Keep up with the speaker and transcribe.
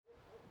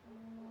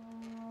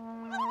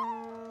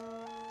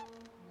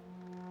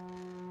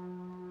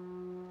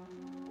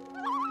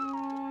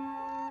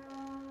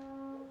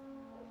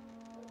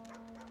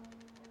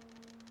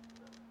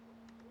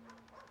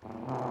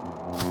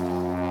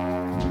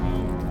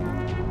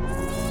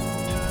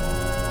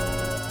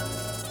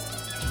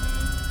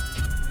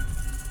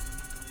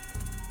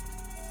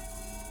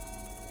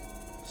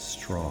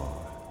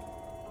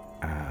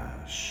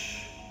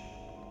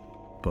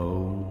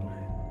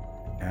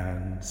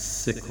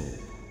sickle.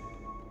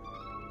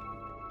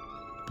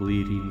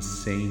 Bleeding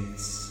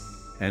saints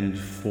and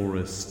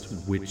forest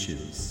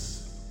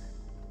witches,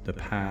 the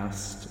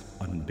past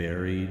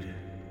unburied,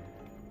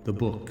 the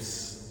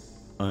books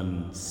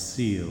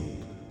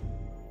unsealed,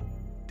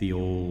 the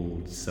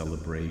old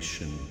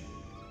celebration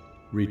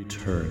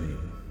returning.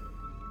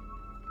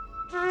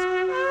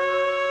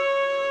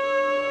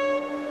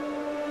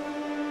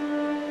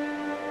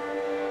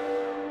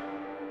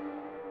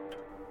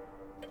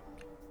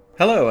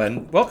 Hello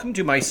and welcome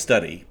to my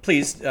study.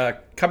 Please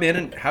come in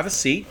and have a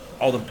seat.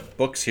 All the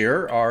books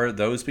here are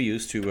those we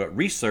use to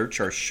research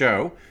our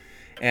show.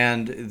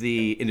 And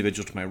the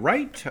individual to my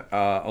right,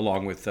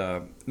 along with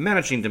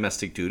managing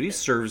domestic duties,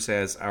 serves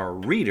as our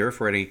reader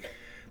for any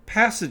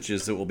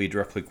passages that we'll be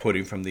directly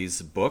quoting from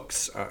these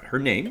books. Her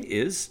name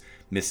is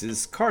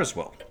Mrs.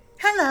 Carswell.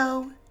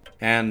 Hello.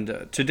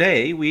 And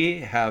today we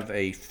have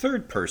a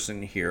third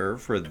person here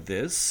for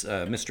this,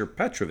 Mr.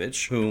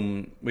 Petrovich,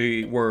 whom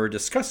we were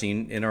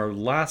discussing in our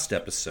last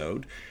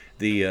episode,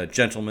 the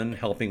gentleman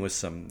helping with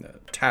some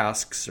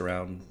tasks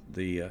around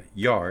the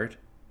yard.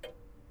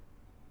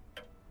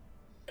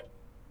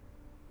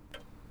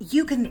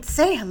 You can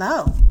say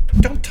hello.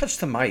 Don't touch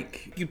the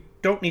mic. You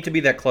don't need to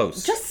be that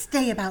close. Just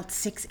stay about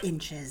 6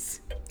 inches.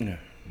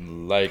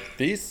 Like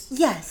this?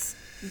 Yes.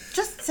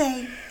 Just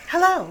say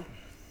hello.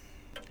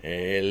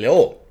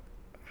 Hello.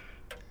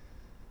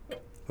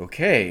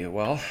 Okay,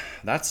 well,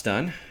 that's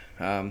done.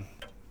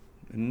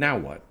 Now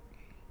what?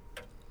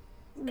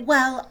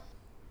 Well,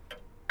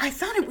 I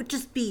thought it would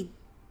just be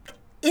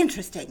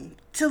interesting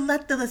to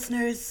let the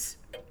listeners...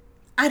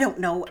 I don't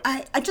know.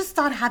 I just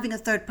thought having a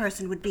third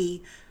person would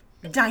be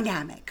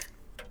dynamic.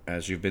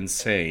 As you've been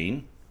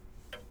saying...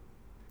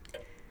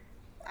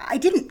 I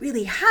didn't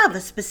really have a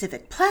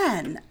specific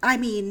plan. I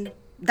mean,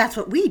 that's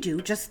what we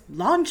do. Just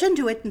launch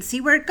into it and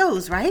see where it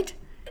goes, right?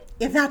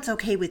 If that's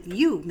okay with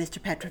you,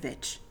 Mr.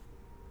 Petrovich.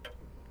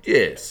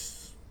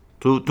 Yes.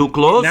 Too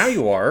close? Now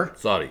you are.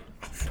 Sorry.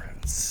 For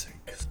heaven's sake.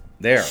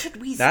 There.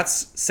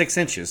 That's 6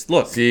 inches.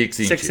 Look. 6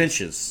 inches. 6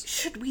 inches.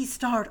 Should we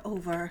start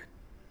over?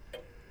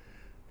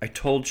 I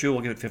told you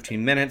we'll give it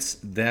 15 minutes,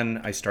 then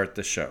I start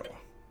the show.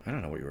 I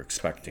don't know what you were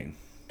expecting.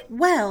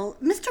 Well,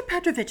 Mr.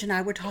 Petrovich and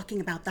I were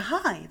talking about the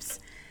hives.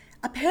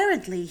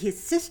 Apparently,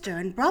 his sister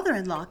and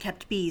brother-in-law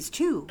kept bees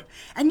too,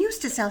 and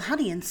used to sell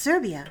honey in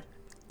Serbia.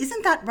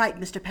 Isn't that right,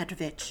 Mr.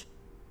 Petrovich?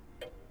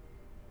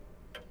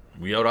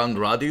 We are on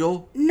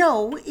radio?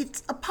 No,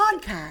 it's a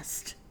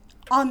podcast.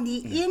 On the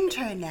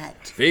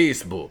internet.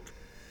 Facebook.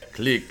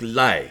 Click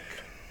like.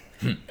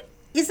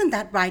 Isn't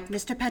that right,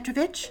 Mr.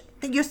 Petrovich?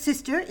 That your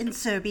sister in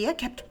Serbia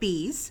kept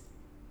bees?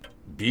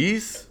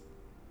 Bees?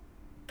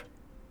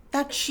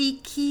 That she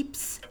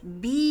keeps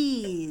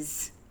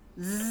bees.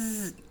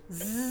 Zzz,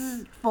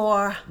 zzz,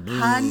 for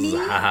honey?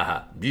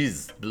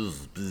 Bees,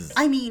 bees, bees.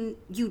 I mean,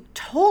 you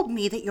told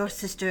me that your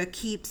sister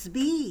keeps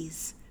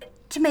bees.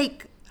 To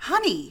make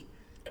honey.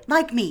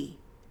 Like me.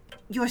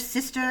 Your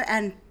sister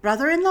and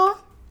brother-in-law?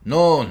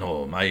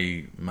 No,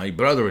 my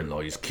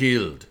brother-in-law is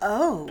killed.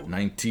 Oh.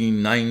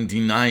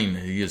 1999,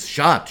 he is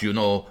shot,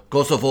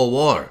 Kosovo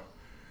War.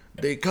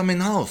 They come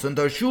in house and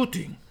are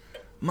shooting.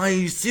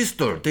 My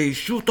sister, they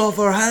shoot off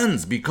her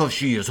hands because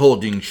she is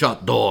holding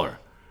shut door.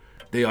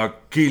 They are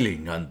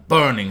killing and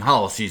burning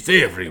houses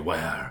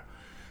everywhere.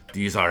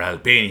 These are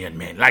Albanian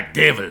men, like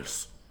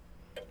devils.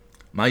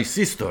 My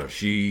sister,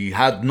 she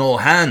had no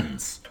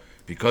hands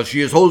because she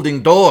is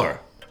holding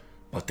door.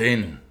 But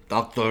then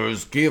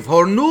doctors give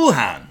her new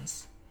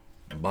hands.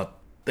 But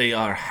they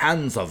are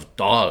hands of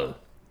doll.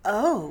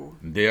 Oh.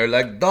 They are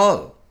like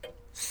doll.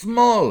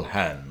 Small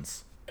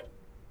hands.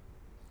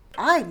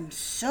 I'm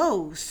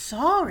so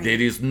sorry. There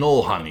is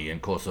no honey in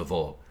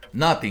Kosovo.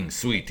 Nothing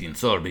sweet in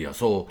Serbia.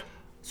 So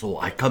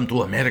I come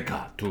to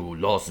America, to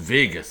Las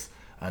Vegas,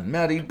 and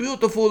marry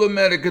beautiful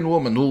American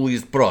woman who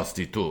is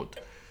prostitute.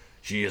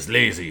 She is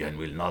lazy and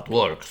will not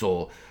work,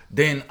 so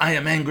then I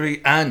am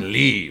angry and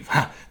leave.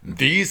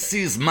 This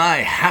is my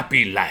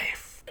happy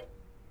life.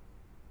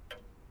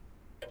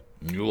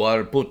 You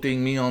are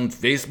putting me on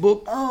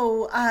Facebook?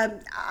 Oh,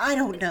 I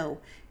don't know.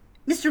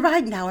 Mr.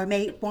 Ridenhour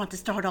may want to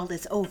start all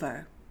this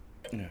over.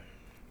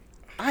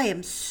 I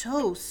am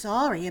so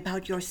sorry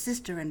about your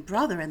sister and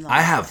brother-in-law.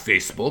 I have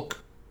Facebook.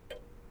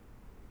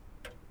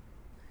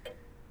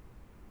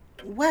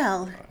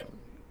 Well...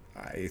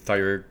 I thought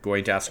you were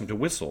going to ask him to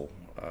whistle.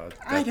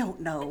 I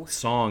don't know.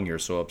 Song you're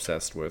so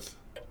obsessed with.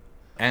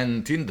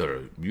 And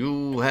Tinder.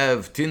 You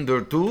have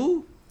Tinder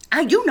too?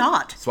 I do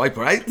not. Swipe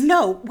right?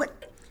 No.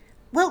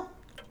 Well,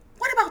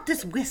 what about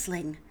this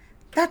whistling?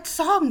 That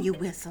song you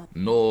whistle.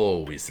 No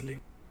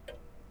whistling.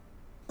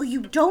 Well,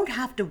 you don't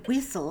have to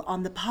whistle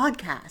on the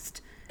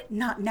podcast.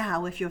 Not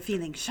now if you're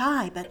feeling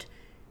shy, but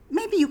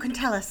maybe you can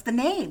tell us the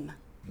name.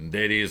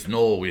 There is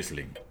no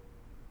whistling.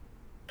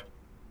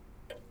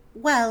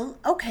 Well,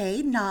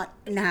 okay, not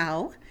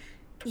now.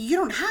 You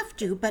don't have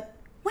to, but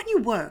when you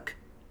work,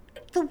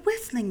 the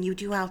whistling you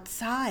do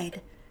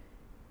outside,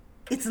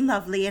 it's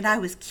lovely, and I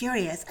was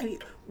curious.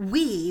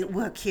 We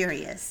were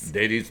curious.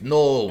 There is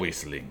no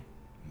whistling.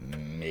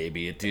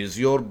 Maybe it is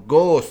your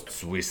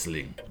ghosts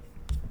whistling.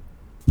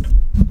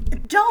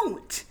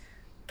 Don't!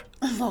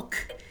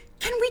 Look,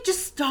 can we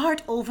just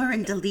start over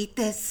and delete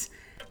this?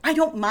 I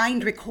don't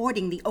mind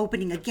recording the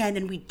opening again,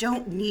 and we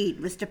don't need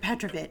Mr.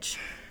 Petrovich.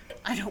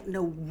 I don't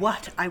know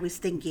what I was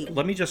thinking.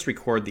 Let me just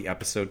record the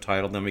episode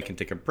title, then we can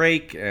take a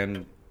break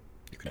and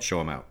you can show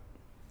them out.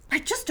 I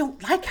just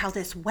don't like how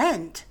this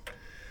went.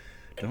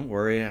 Don't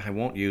worry, I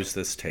won't use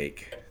this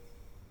take.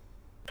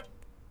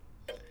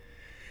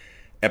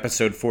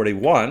 Episode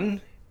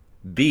 41,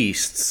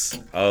 Beasts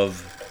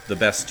of the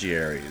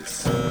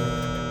Bestiaries.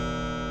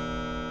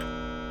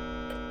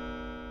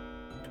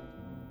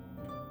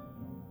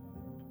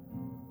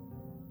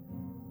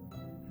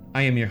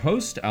 I am your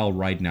host, Al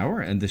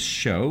Ridenour, and this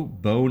show,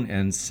 Bone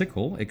and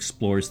Sickle,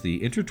 explores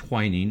the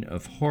intertwining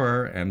of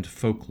horror and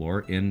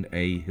folklore in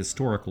a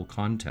historical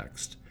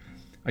context.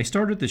 I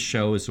started this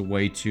show as a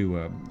way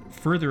to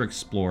further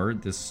explore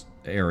this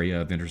area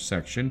of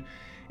intersection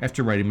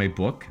after writing my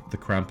book, The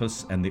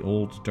Krampus and the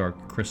Old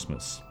Dark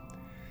Christmas.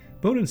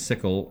 Bone and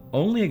Sickle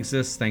only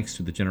exists thanks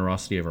to the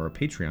generosity of our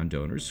Patreon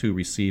donors, who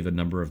receive a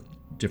number of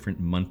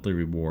different monthly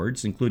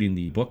rewards, including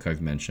the book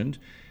I've mentioned.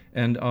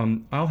 And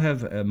I'll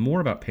have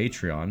more about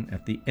Patreon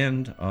at the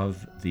end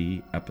of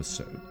the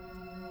episode.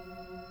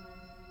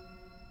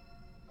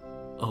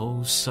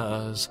 O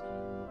sirs,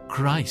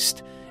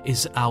 Christ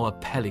is our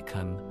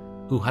pelican,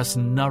 who has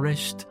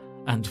nourished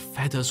and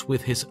fed us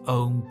with his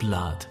own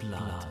blood.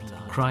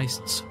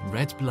 Christ's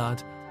red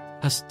blood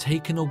has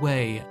taken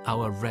away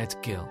our red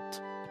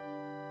guilt.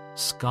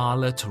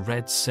 Scarlet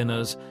red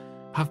sinners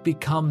have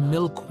become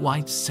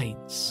milk-white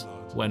saints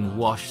when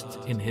washed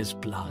in his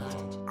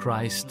blood.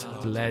 Christ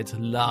bled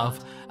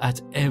love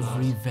at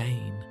every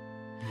vein.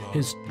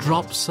 His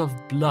drops of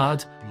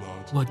blood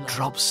were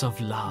drops of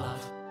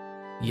love.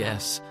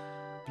 Yes,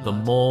 the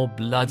more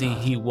bloody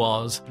he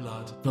was,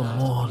 the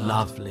more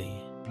lovely.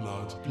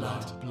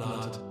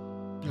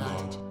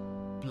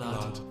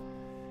 Blood.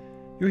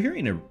 You're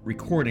hearing a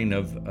recording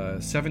of a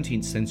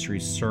 17th century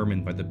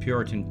sermon by the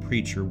Puritan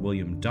preacher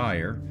William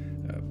Dyer,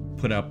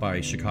 put out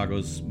by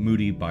Chicago's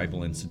Moody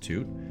Bible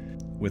Institute,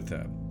 with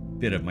a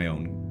bit of my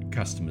own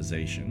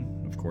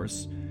customization, of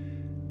course.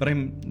 But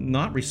I'm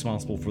not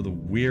responsible for the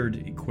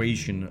weird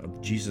equation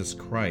of Jesus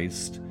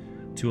Christ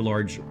to a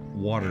large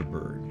water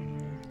bird.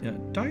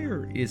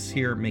 Dyer is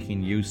here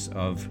making use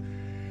of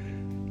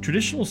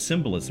traditional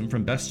symbolism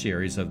from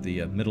bestiaries of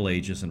the Middle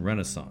Ages and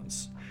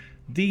Renaissance.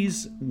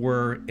 These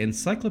were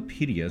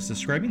encyclopedias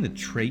describing the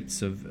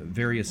traits of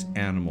various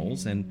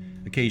animals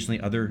and occasionally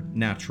other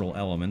natural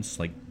elements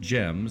like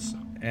gems,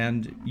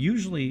 and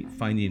usually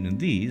finding in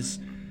these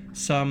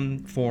some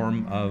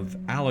form of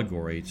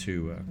allegory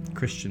to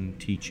Christian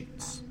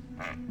teachings.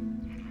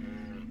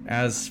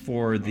 As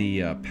for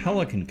the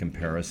pelican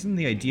comparison,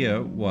 the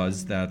idea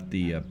was that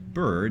the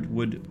bird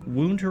would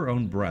wound her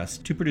own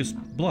breast to produce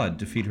blood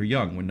to feed her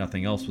young when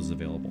nothing else was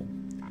available.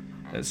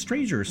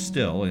 Stranger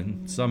still,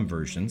 in some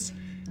versions,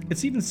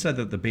 it's even said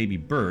that the baby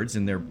birds,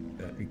 in their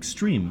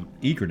extreme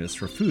eagerness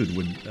for food,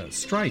 would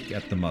strike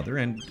at the mother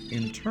and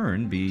in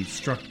turn be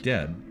struck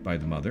dead by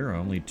the mother,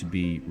 only to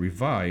be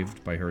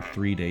revived by her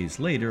 3 days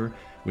later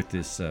with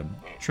this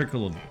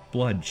trickle of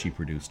blood she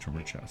produced from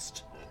her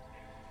chest.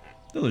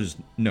 Though there's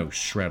no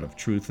shred of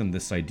truth in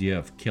this idea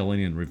of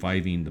killing and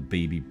reviving the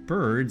baby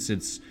birds,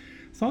 it's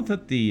thought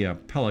that the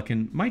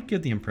pelican might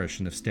give the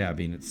impression of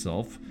stabbing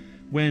itself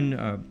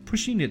when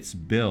pushing its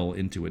bill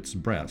into its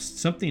breast,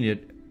 something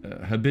it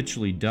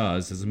habitually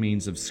does as a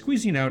means of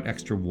squeezing out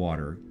extra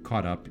water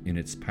caught up in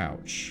its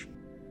pouch.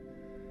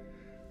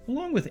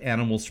 Along with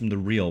animals from the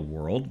real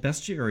world,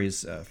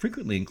 bestiaries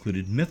frequently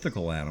included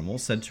mythical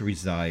animals said to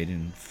reside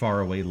in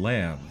faraway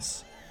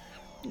lands.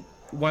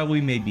 While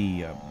we may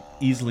be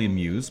easily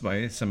amused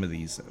by some of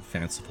these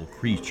fanciful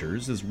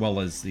creatures, as well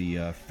as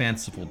the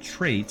fanciful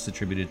traits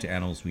attributed to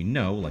animals we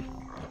know, like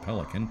the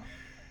pelican,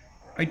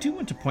 I do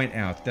want to point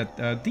out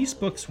that these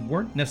books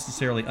weren't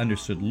necessarily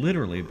understood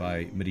literally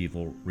by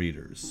medieval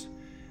readers,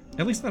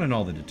 at least not in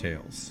all the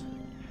details.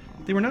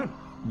 They were not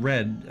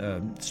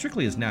read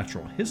strictly as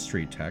natural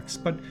history texts,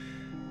 but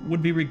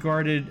would be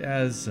regarded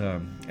as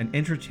an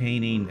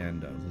entertaining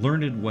and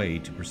learned way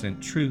to present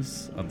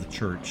truths of the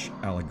church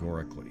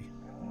allegorically.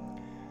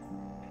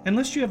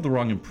 Unless you have the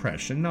wrong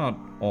impression, not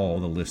all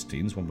the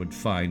listings one would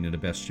find in a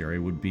bestiary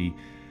would be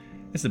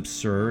as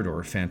absurd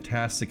or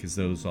fantastic as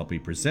those I'll be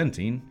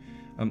presenting.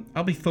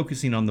 I'll be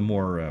focusing on the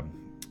more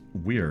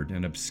weird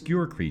and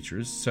obscure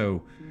creatures,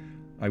 so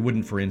I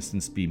wouldn't, for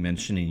instance, be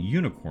mentioning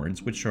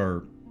unicorns, which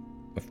are,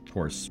 of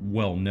course,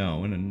 well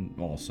known and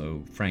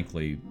also,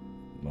 frankly,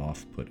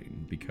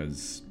 off-putting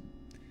because,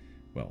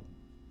 well,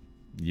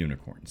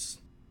 unicorns.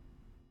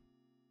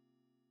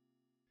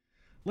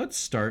 Let's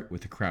start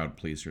with the crowd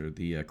pleaser,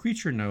 the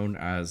creature known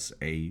as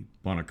a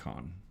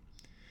bonacon.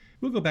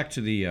 We'll go back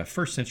to the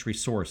first century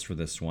source for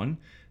this one,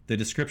 the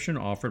description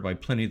offered by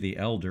Pliny the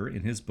Elder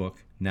in his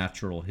book,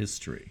 Natural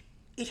History.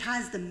 It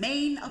has the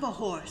mane of a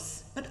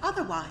horse, but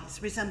otherwise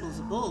resembles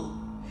a bull.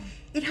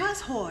 It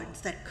has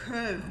horns that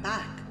curve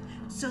back,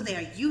 so they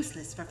are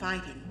useless for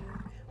fighting.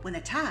 When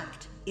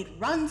attacked, it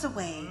runs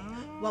away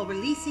while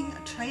releasing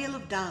a trail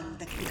of dung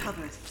that can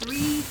cover 3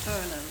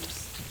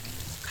 furlongs.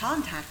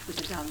 Contact with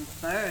the dung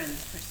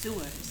burns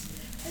pursuers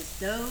as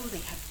though they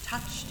have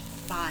touched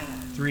fire.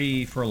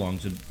 3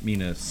 furlongs would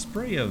mean a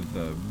spray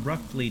of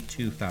roughly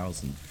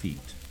 2,000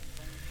 feet.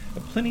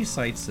 Pliny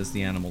cites as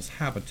the animal's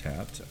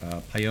habitat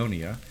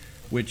Paeonia,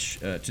 which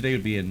today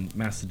would be in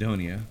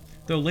Macedonia,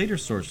 though later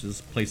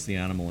sources place the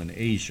animal in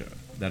Asia,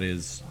 that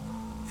is,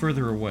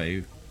 further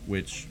away,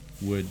 which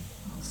would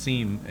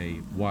seem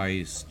a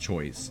wise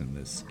choice in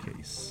this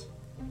case.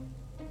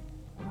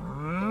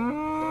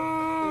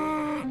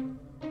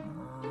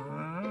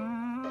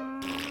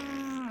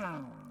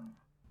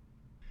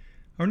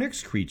 Our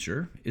next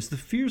creature is the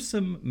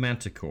fearsome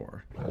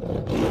manticore.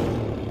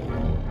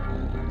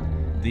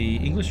 The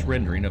English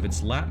rendering of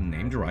its Latin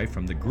name derived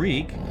from the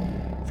Greek,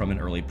 from an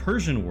early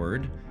Persian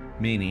word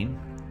meaning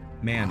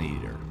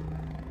man-eater.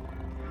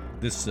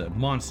 This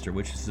monster,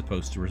 which is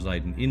supposed to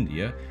reside in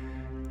India,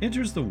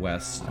 enters the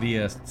West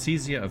via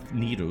Caesar of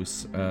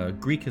Cnidus, a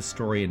Greek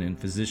historian and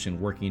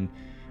physician working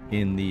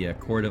in the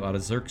court of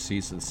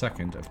Artaxerxes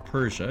II of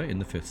Persia in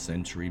the 5th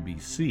century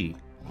BC.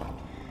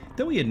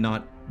 Though he had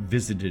not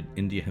visited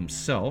India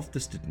himself,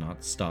 this did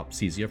not stop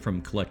Caesar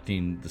from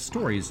collecting the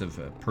stories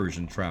of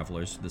Persian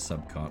travelers to the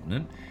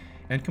subcontinent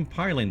and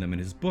compiling them in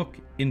his book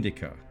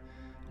Indica,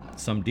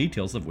 some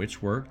details of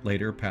which were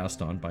later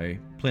passed on by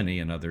Pliny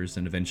and others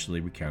and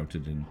eventually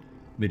recounted in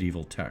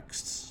medieval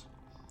texts.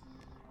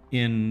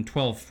 In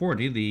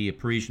 1240, the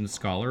Parisian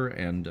scholar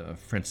and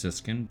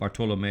Franciscan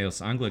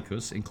Bartholomeus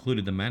Anglicus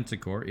included the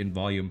manticore in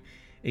volume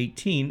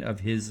 18 of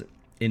his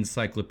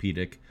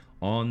encyclopedic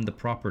On the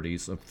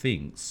Properties of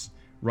Things,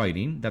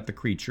 writing that the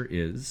creature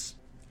is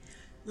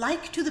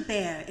like to the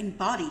bear in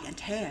body and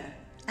hair,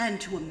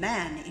 and to a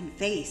man in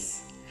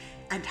face,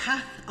 and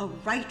hath a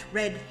right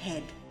red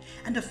head,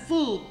 and a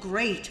full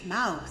great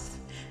mouth,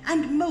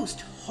 and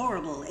most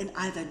horrible in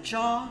either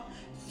jaw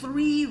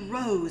 3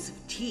 rows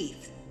of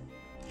teeth.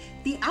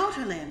 The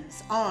outer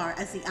limbs are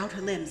as the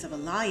outer limbs of a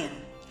lion,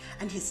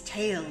 and his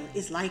tail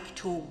is like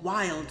to a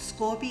wild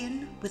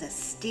scorpion with a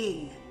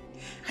sting,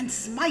 and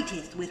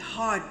smiteth with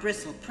hard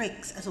bristle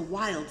pricks as a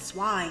wild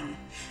swine,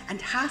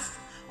 and hath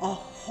a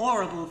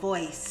horrible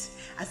voice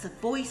as the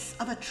voice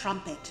of a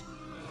trumpet,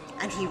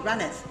 and he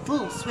runneth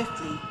full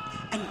swiftly,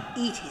 and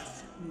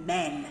eateth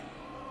men.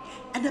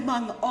 And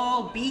among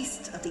all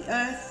beasts of the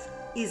earth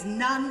is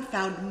none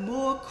found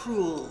more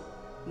cruel,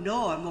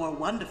 nor more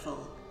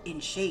wonderful in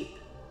shape.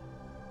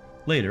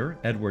 Later,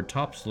 Edward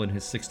Topsell in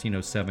his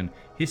 1607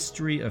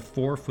 History of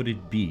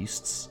Four-Footed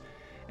Beasts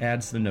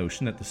adds the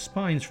notion that the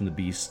spines from the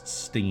beast's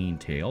stinging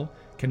tail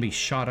can be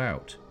shot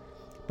out,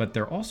 but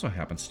there also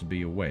happens to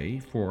be a way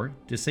for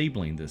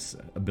disabling this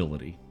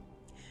ability.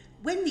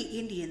 When the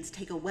Indians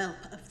take a whelp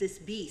of this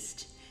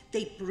beast,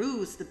 they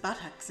bruise the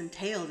buttocks and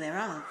tail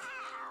thereof,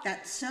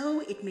 that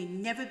so it may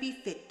never be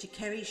fit to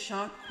carry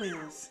sharp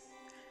quills.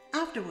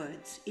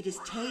 Afterwards it is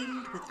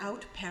tamed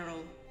without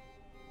peril.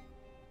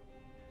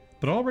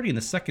 But already in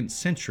the 2nd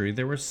century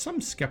there was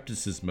some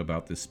skepticism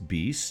about this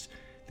beast.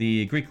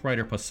 The Greek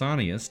writer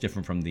Pausanias,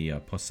 different from the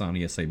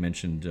Pausanias I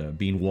mentioned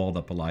being walled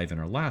up alive in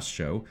our last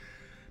show,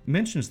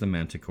 mentions the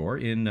manticore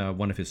in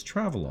one of his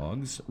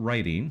travelogues,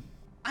 writing,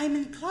 I am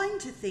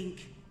inclined to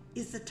think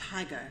is the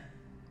tiger,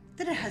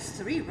 that it has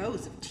 3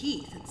 rows of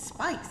teeth and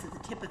spikes at the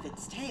tip of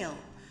its tail.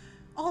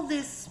 All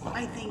this,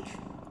 I think,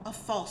 a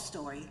false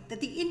story that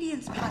the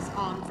Indians pass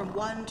on from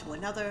one to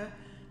another,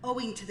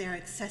 owing to their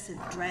excessive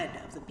dread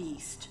of the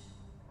beast.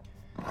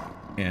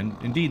 And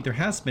indeed, there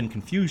has been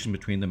confusion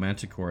between the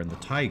manticore and the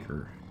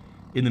tiger.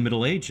 In the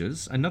Middle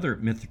Ages, another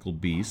mythical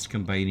beast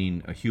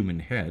combining a human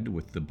head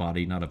with the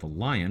body not of a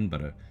lion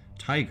but a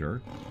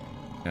tiger,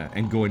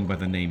 and going by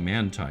the name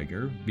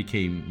man-tiger,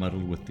 became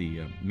muddled with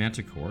the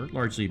manticore,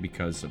 largely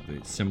because of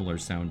the similar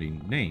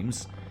sounding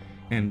names,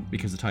 and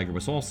because the tiger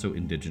was also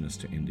indigenous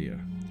to India.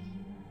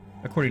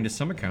 According to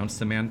some accounts,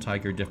 the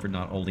man-tiger differed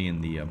not only in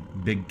the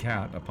big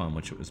cat upon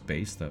which it was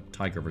based, the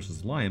tiger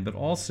versus lion, but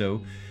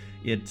also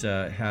it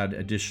had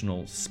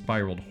additional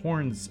spiraled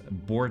horns,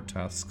 boar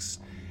tusks,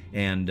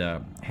 and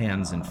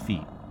hands and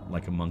feet,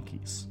 like a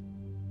monkey's.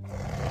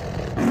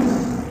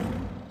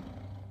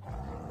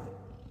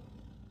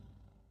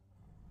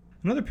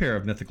 Another pair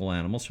of mythical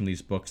animals from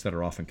these books that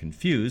are often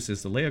confused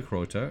is the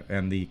Laecrota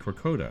and the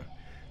Crocoda.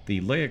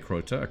 The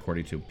Laecrota,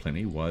 according to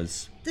Pliny,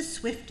 was the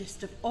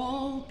swiftest of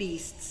all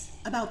beasts,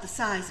 about the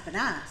size of an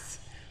ass,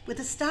 with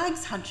a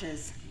stag's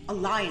haunches, a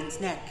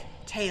lion's neck,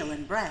 tail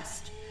and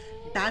breast,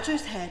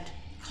 badger's head,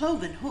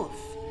 cloven hoof,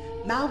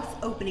 mouth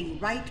opening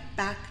right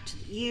back to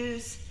the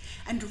ears,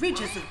 and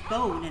ridges of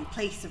bone in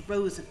place of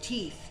rows of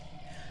teeth.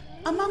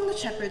 Among the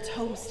shepherds'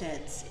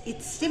 homesteads,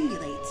 it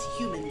stimulates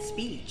human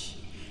speech,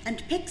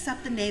 and picks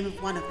up the name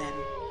of one of them,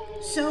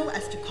 so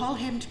as to call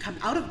him to come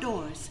out of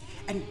doors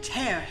and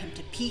tear him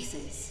to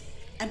pieces,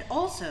 and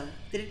also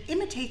that it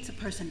imitates a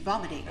person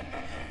vomiting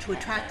to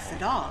attract the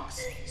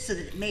dogs so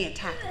that it may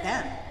attack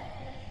them.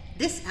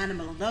 This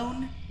animal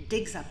alone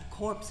digs up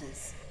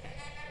corpses.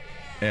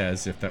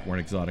 As if that weren't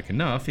exotic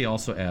enough, he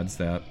also adds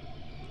that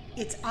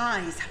Its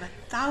eyes have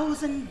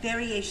 1,000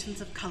 variations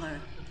of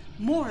color.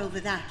 Moreover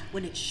that,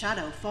 when its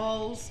shadow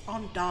falls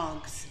on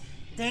dogs,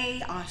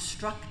 they are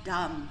struck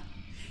dumb.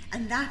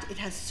 And that it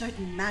has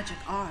certain magic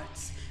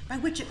arts, by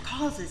which it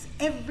causes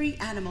every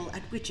animal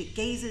at which it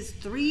gazes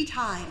 3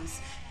 times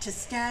to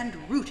stand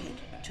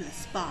rooted to the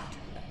spot.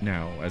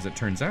 Now, as it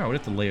turns out,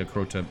 if the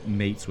Laocoota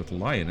mates with a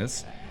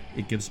lioness,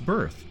 it gives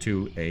birth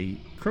to a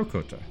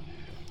Crocota.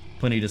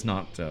 Pliny does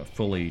not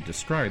fully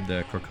describe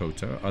the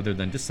Crocota, other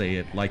than to say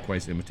it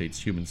likewise imitates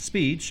human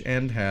speech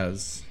and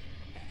has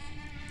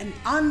An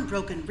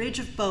unbroken ridge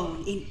of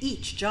bone in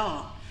each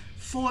jaw,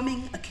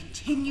 forming a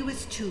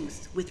continuous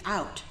tooth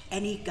without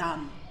any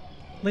gum.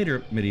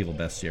 Later medieval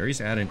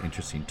bestiaries add an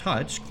interesting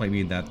touch,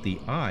 claiming that the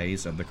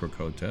eyes of the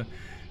Crocota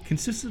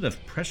consisted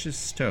of precious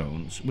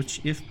stones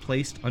which, if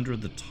placed under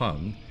the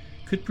tongue,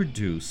 could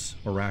produce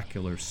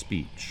oracular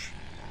speech.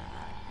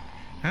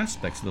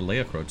 Aspects of the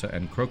Laocoota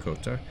and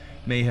Crocota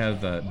may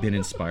have been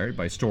inspired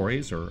by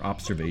stories or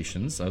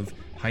observations of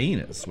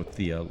hyenas, with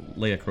the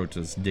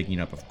Laocoata's digging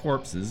up of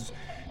corpses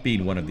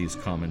being one of these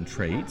common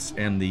traits,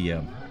 and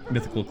the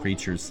mythical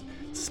creature's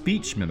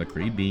speech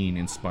mimicry being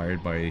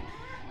inspired by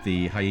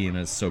the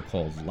hyena's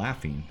so-called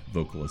laughing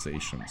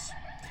vocalizations.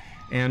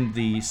 And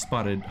the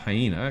spotted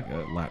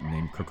hyena, Latin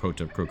name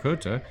Crocota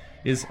crocota,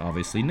 is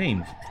obviously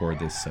named for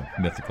this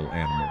mythical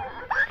animal.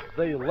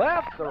 They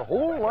laugh their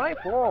whole life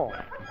long.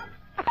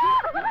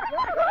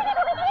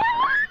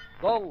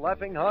 The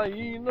laughing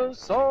hyena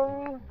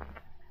song.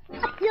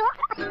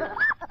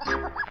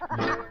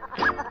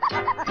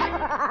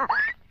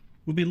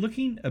 We'll be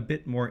looking a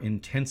bit more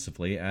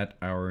intensively at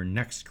our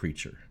next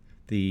creature,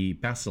 the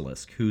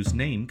basilisk, whose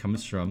name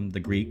comes from the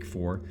Greek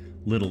for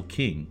little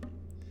king.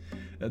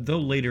 Though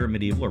later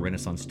medieval or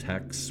Renaissance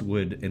texts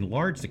would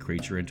enlarge the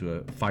creature into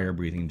a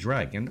fire-breathing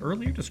dragon,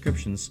 earlier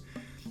descriptions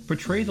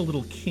portray the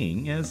little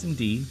king as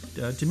indeed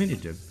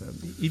diminutive,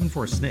 even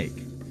for a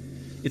snake.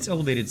 Its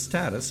elevated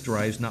status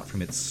derives not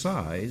from its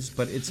size,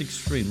 but its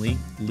extremely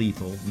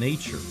lethal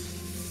nature.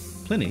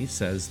 Pliny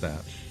says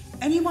that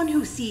Anyone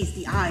who sees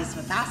the eyes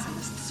of a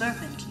basilisk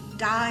serpent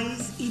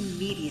dies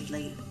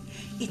immediately.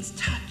 Its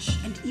touch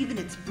and even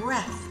its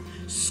breath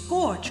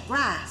scorch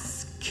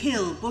grass,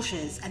 kill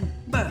bushes, and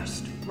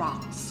burst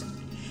rocks.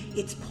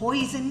 Its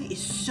poison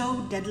is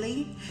so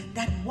deadly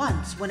that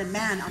once when a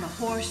man on a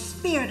horse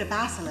speared a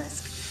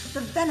basilisk, the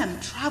venom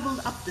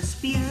traveled up the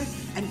spear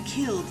and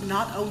killed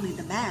not only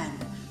the man,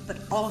 but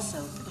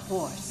also the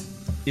horse.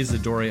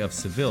 Isidore of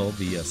Seville,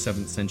 the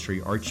 7th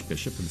century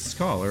archbishop and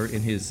scholar,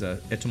 in his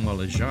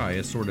Etymologiae,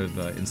 a sort of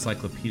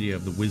encyclopedia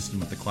of the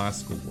wisdom of the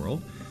classical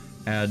world,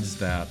 adds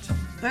that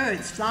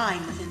Birds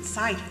flying within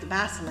sight of the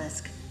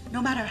basilisk,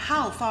 no matter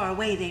how far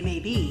away they may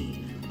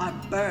be, are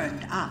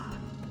burned up.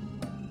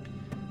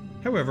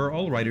 However,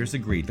 all writers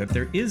agree that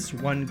there is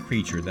one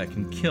creature that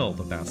can kill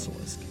the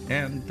basilisk,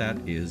 and that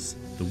is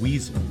the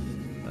weasel,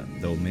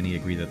 though many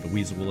agree that the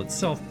weasel will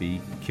itself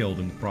be killed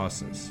in the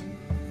process.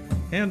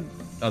 And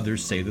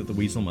others say that the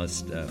weasel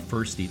must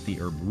first eat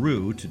the herb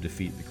rue to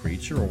defeat the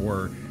creature,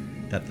 or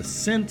that the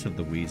scent of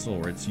the weasel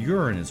or its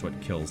urine is what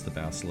kills the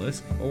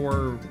basilisk,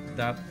 or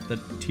that the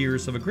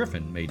tears of a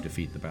griffin may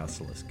defeat the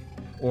basilisk.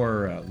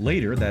 Or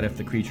later, that if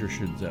the creature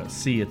should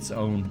see its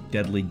own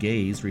deadly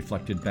gaze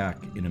reflected back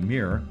in a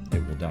mirror,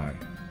 it will die.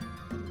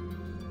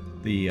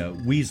 The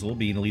weasel,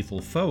 being a lethal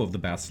foe of the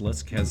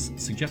basilisk, has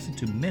suggested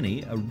to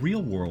many a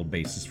real-world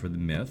basis for the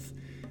myth,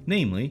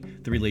 namely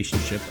the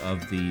relationship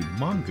of the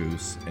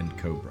mongoose and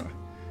cobra.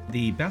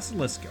 The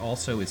basilisk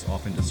also is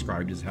often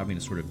described as having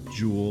a sort of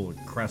jewel or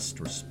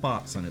crest or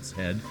spots on its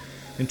head,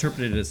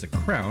 interpreted as a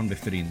crown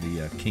befitting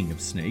the king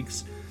of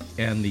snakes,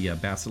 and the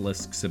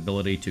basilisk's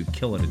ability to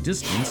kill at a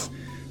distance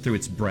through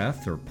its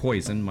breath or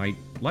poison might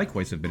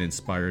likewise have been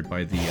inspired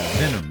by the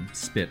venom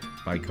spit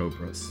by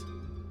cobras.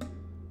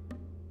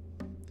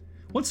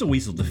 Once a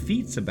weasel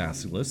defeats a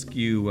basilisk,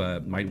 you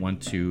might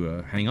want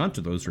to hang on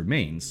to those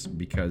remains,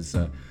 because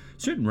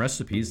certain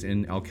recipes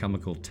in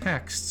alchemical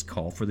texts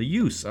call for the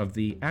use of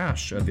the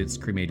ash of its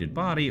cremated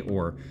body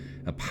or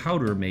a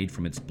powder made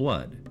from its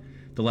blood,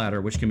 the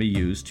latter which can be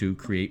used to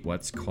create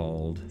what's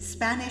called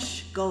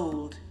Spanish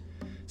gold.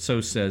 So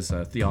says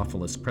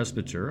Theophilus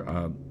Presbyter,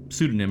 a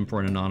pseudonym for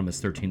an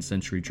anonymous 13th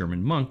century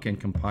German monk and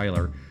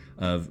compiler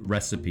of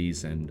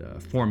recipes and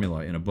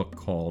formula in a book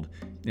called,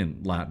 in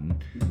Latin,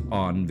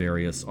 On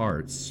Various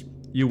Arts.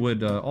 You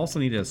would also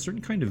need a certain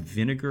kind of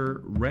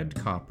vinegar, red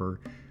copper,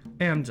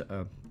 and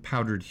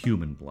powdered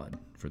human blood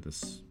for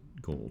this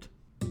gold.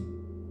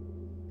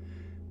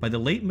 By the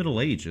late Middle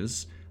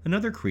Ages,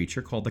 another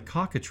creature called the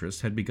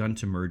cockatrice had begun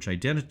to merge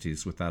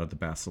identities with that of the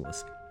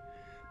basilisk.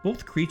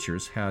 Both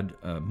creatures had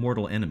a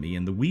mortal enemy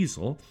in the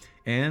weasel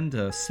and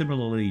a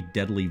similarly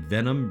deadly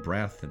venom,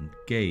 breath, and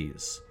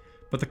gaze.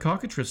 But the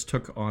cockatrice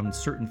took on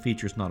certain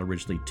features not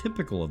originally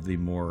typical of the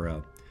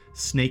more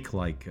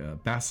snake-like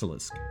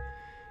basilisk.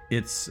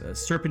 Its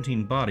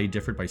serpentine body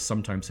differed by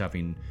sometimes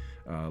having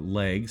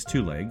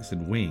two legs,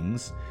 and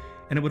wings,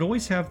 and it would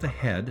always have the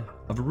head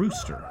of a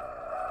rooster.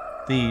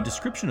 The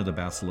description of the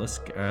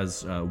basilisk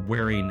as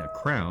wearing a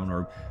crown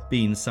or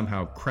being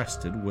somehow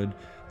crested would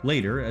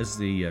later, as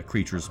the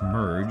creatures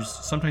merged,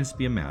 sometimes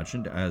be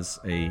imagined as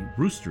a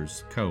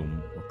rooster's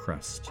comb or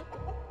crest.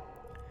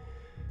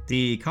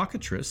 The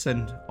cockatrice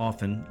and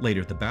often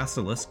later the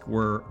basilisk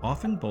were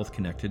often both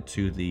connected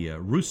to the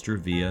rooster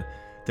via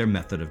their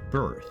method of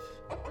birth.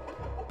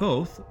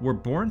 Both were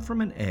born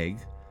from an egg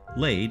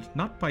laid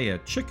not by a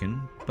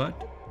chicken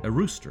but a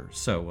rooster,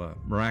 so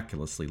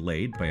miraculously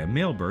laid by a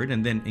male bird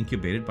and then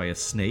incubated by a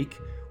snake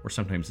or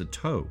sometimes a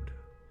toad.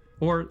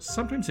 Or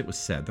sometimes it was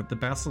said that the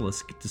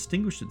basilisk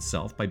distinguished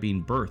itself by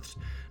being birthed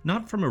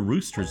not from a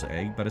rooster's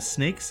egg but a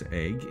snake's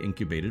egg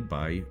incubated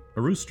by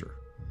a rooster.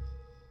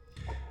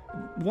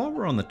 While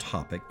we're on the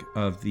topic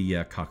of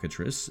the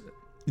cockatrice,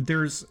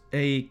 there's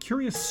a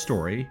curious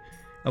story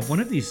of one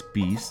of these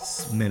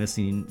beasts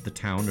menacing the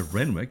town of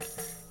Renwick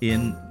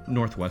in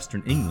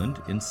northwestern England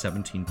in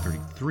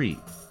 1733.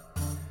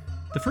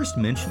 The first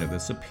mention of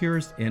this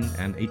appears in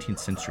an 18th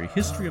century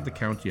history of the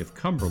county of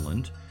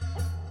Cumberland,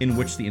 in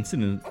which the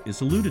incident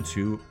is alluded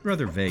to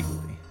rather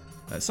vaguely.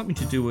 Something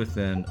to do with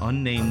an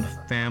unnamed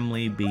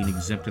family being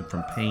exempted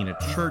from paying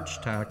a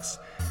church tax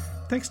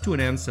thanks to an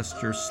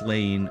ancestor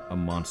slaying a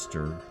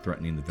monster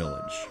threatening the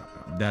village.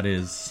 That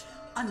is,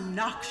 a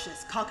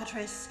noxious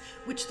cockatrice,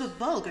 which the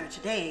vulgar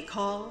today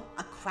call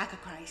a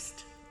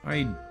crack-a-Christ.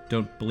 I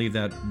don't believe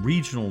that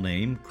regional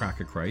name,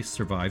 Crack-a-Christ,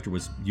 survived or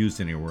was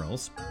used anywhere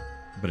else,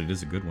 but it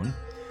is a good one.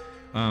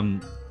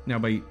 Now,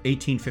 by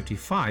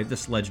 1855,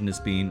 this legend is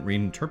being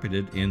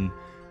reinterpreted in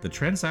the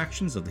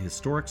Transactions of the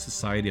Historic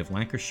Society of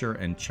Lancashire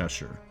and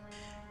Cheshire.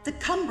 The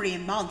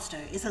Cumbrian monster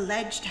is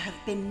alleged to have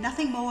been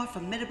nothing more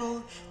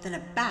formidable than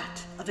a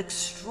bat of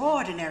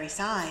extraordinary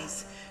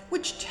size,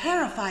 which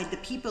terrified the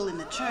people in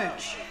the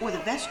church or the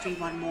vestry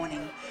one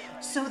morning,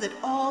 so that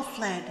all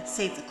fled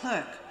save the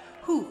clerk,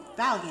 who,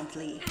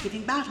 valiantly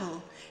giving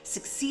battle,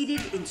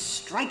 succeeded in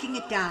striking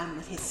it down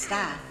with his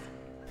staff.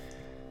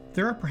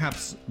 There are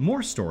perhaps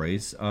more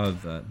stories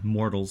of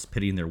mortals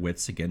pitting their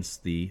wits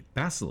against the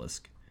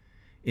basilisk.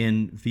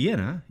 In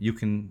Vienna, you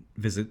can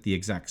visit the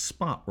exact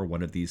spot where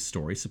one of these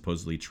stories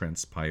supposedly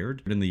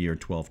transpired in the year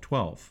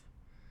 1212.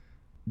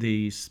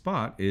 The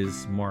spot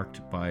is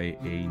marked by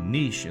a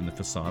niche in the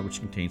facade which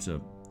contains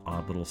an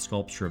odd little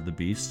sculpture of the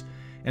beast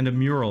and a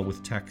mural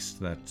with text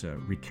that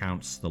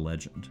recounts the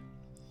legend.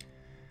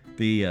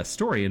 The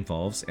story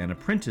involves an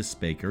apprentice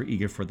baker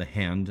eager for the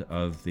hand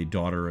of the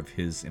daughter of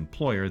his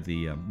employer,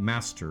 the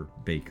master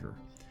baker.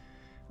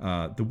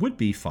 The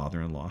would-be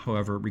father-in-law,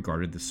 however,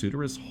 regarded the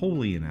suitor as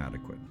wholly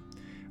inadequate.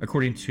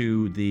 According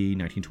to the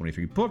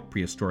 1923 book,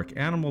 Prehistoric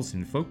Animals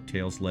in Folk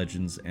Tales,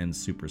 Legends, and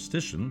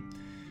Superstition,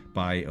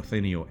 by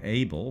Othenio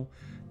Abel,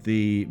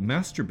 the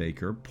master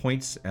baker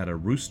points at a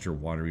rooster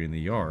wandering in the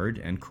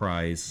yard and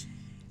cries,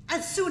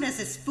 "As soon as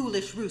this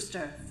foolish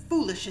rooster,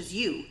 foolish as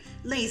you,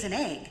 lays an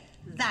egg,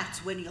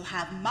 that's when you'll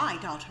have my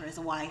daughter as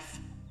a wife."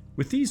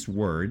 With these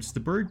words,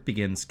 the bird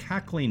begins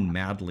cackling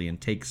madly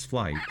and takes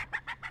flight.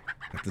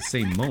 At the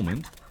same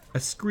moment, a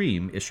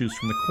scream issues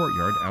from the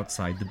courtyard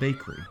outside the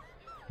bakery.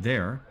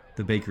 There,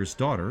 the baker's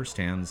daughter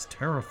stands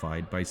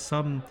terrified by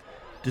some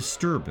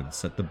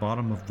disturbance at the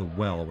bottom of the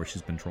well where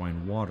she's been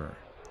drawing water.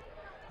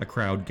 A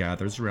crowd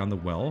gathers around the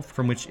well,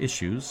 from which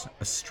issues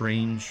a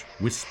strange,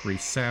 whispery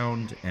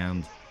sound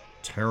and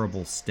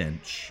terrible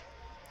stench.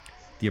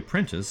 The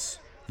apprentice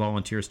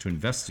volunteers to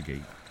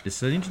investigate,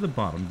 descending to the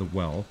bottom of the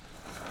well,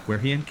 where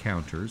he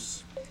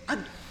encounters a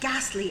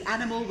ghastly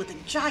animal with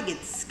a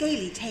giant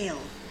scaly tail,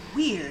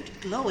 weird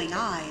glowing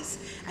eyes,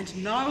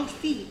 and gnarled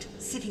feet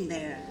sitting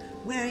there,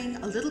 wearing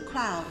a little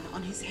crown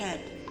on his head.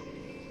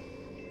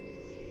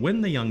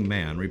 When the young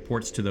man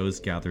reports to those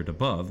gathered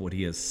above what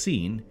he has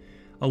seen,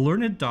 a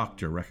learned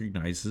doctor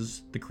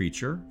recognizes the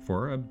creature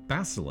for a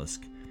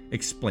basilisk,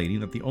 explaining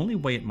that the only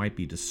way it might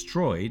be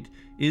destroyed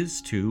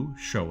is to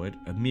show it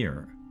a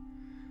mirror.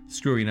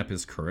 Screwing up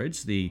his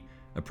courage, the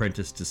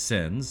apprentice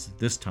descends,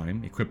 this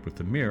time equipped with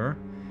a mirror,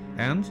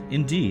 and,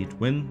 indeed,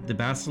 when the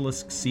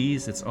basilisk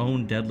sees its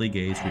own deadly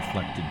gaze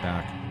reflected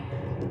back,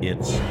 it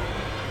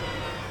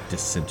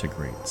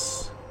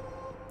disintegrates.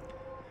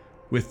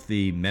 With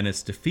the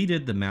menace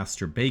defeated, the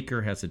master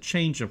baker has a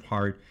change of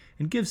heart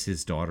and gives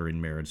his daughter in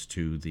marriage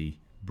to the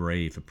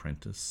brave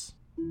apprentice.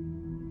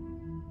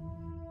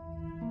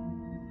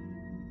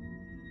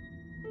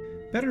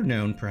 Better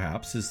known,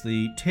 perhaps, is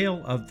the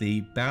tale of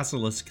the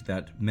basilisk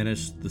that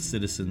menaced the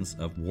citizens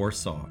of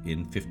Warsaw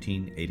in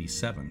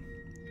 1587.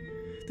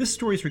 This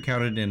story is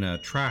recounted in a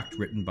tract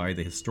written by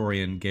the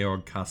historian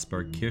Georg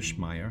Kaspar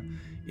Kirchmeier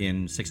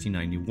in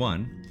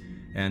 1691,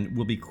 and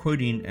we'll be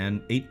quoting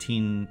an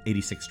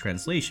 1886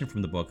 translation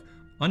from the book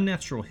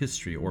Unnatural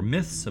History or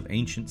Myths of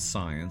Ancient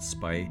Science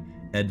by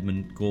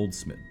Edmund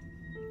Goldsmith.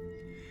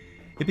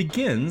 It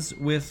begins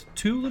with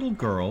two little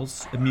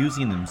girls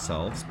amusing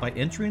themselves by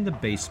entering the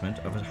basement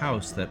of a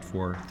house that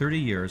for 30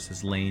 years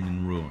has lain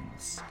in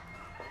ruins.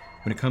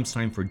 When it comes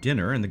time for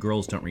dinner and the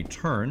girls don't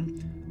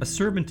return, a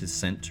servant is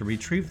sent to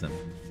retrieve them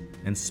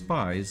and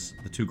spies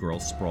the two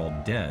girls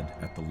sprawled dead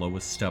at the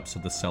lowest steps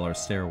of the cellar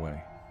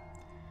stairway.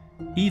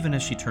 Even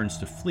as she turns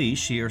to flee,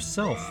 she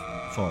herself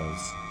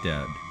falls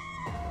dead.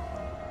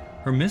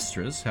 Her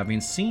mistress, having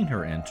seen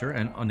her enter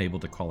and unable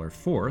to call her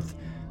forth,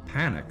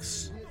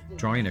 panics,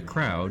 drawing a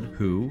crowd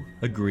who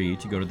agree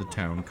to go to the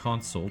town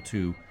council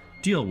to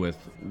deal with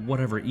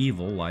whatever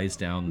evil lies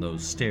down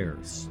those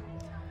stairs.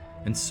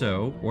 And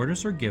so,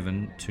 orders are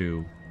given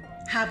to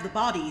have the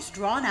bodies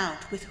drawn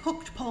out with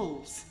hooked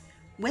poles.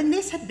 When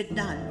this had been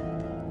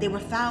done, they were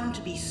found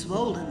to be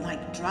swollen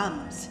like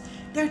drums.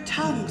 Their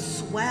tongues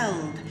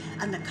swelled,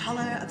 and the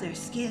color of their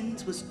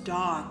skins was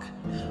dark,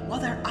 while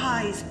their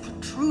eyes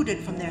protruded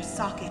from their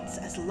sockets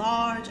as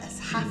large as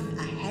half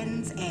a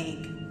hen's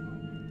egg.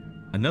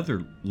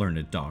 Another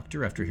learned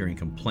doctor, after hearing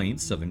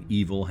complaints of an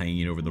evil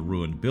hanging over the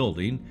ruined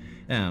building,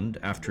 and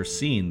after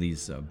seeing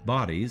these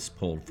bodies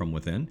pulled from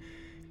within,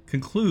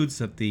 concludes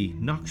that the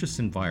noxious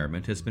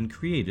environment has been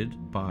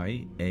created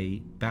by a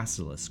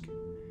basilisk.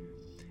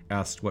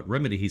 Asked what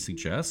remedy he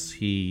suggests,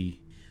 he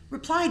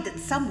replied that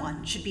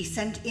someone should be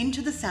sent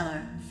into the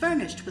cellar,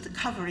 furnished with a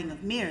covering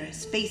of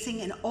mirrors facing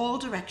in all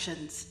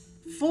directions.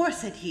 For,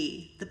 said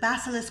he, the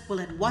basilisk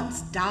will at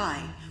once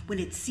die when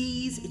it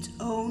sees its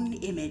own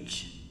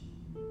image.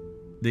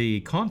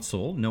 The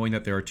consul, knowing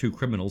that there are 2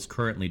 criminals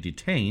currently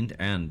detained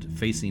and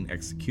facing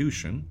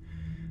execution,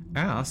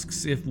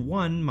 asks if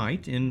one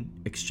might, in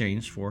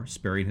exchange for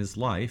sparing his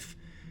life,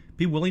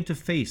 be willing to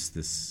face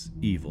this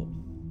evil.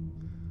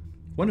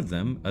 One of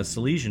them, a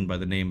Silesian by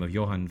the name of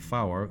Johann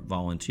Fauer,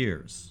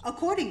 volunteers.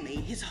 Accordingly,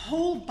 his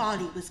whole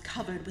body was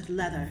covered with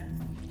leather,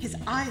 his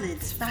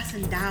eyelids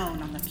fastened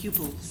down on the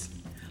pupils.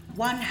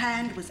 One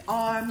hand was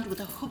armed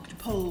with a hooked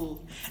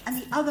pole,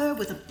 and the other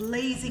with a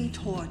blazing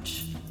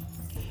torch.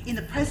 In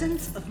the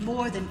presence of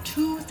more than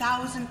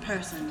 2,000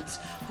 persons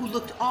who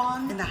looked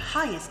on in the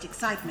highest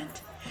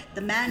excitement,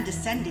 the man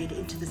descended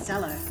into the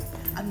cellar,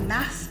 a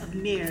mass of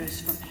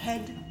mirrors from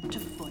head to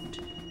foot.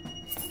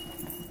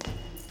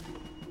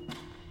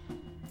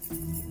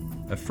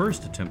 A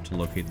first attempt to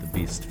locate the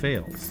beast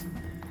fails,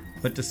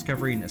 but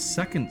discovering a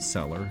second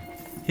cellar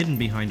hidden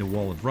behind a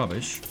wall of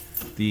rubbish,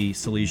 the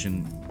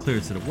Silesian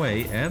clears it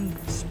away and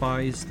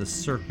spies the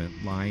serpent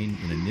lying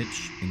in a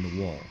niche in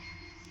the wall.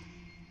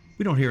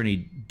 We don't hear any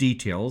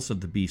details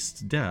of the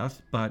beast's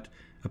death, but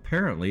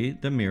apparently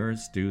the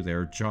mirrors do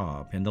their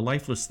job, and the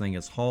lifeless thing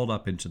is hauled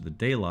up into the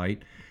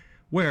daylight,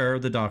 where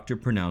the doctor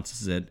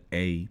pronounces it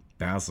a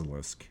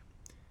basilisk.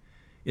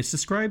 It's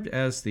described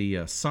as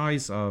the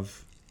size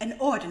of an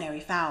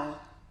ordinary fowl,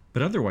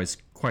 but otherwise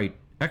quite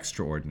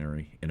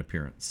extraordinary in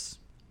appearance.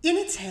 In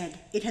its head,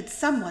 it had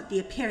somewhat the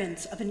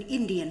appearance of an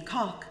Indian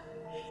cock.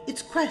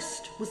 Its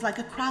crest was like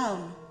a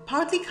crown,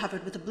 partly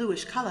covered with a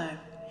bluish color.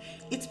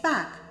 Its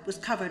back was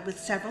covered with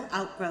several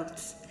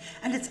outgrowths,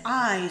 and its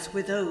eyes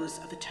were those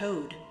of a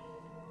toad.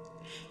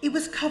 It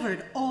was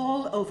covered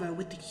all over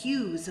with the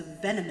hues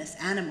of venomous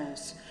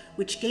animals,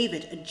 which gave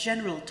it a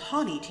general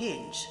tawny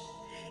tinge.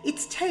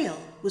 Its tail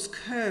was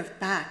curved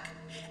back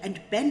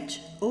and bent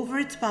over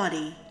its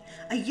body,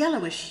 a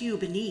yellowish hue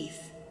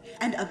beneath,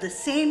 and of the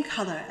same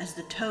color as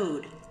the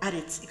toad at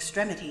its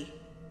extremity.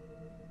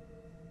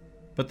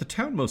 But the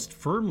town most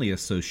firmly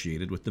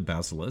associated with the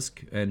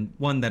basilisk, and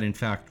one that in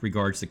fact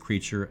regards the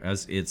creature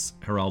as its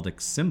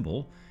heraldic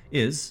symbol,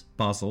 is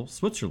Basel,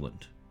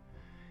 Switzerland.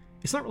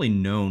 It's not really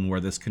known where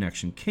this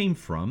connection came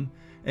from.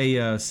 A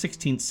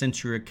 16th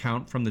century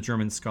account from the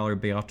German scholar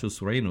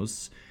Beatus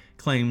Renus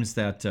claims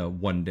that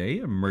one day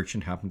a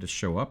merchant happened to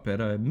show up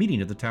at a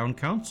meeting of the town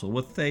council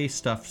with a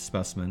stuffed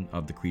specimen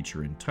of the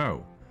creature in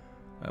tow,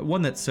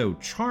 one that so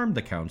charmed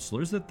the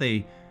councilors that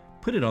they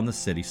put it on the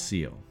city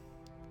seal.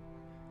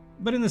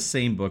 But in the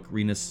same book,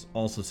 Renus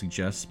also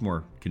suggests,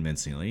 more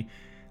convincingly,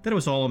 that it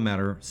was all a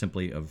matter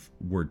simply of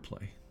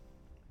wordplay.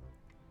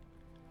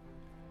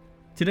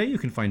 Today you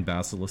can find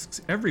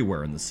basilisks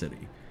everywhere in the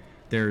city.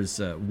 There's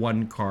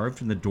one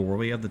carved in the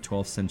doorway of the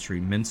 12th century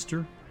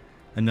minster,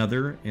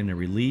 another in a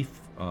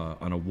relief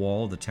on a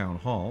wall of the town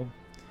hall,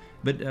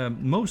 but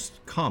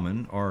most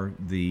common are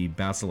the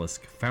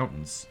basilisk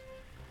fountains.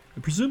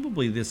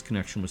 Presumably this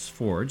connection was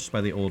forged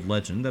by the old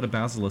legend that a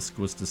basilisk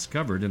was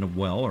discovered in a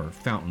well or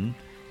fountain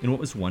in what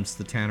was once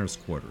the tanner's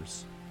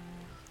quarters.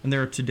 And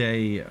there are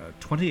today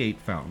 28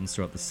 fountains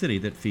throughout the city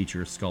that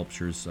feature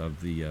sculptures of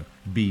the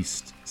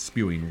beast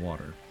spewing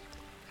water.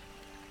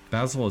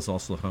 Basel is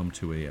also home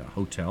to a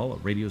hotel, a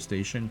radio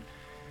station,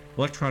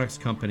 electronics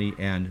company,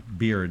 and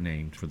beer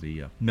named for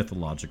the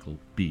mythological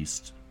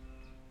beast.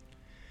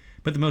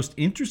 But the most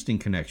interesting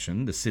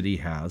connection the city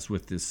has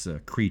with this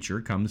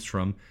creature comes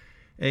from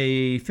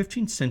a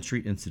 15th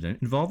century incident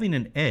involving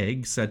an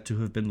egg said to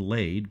have been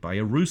laid by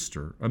a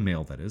rooster, a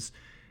male that is,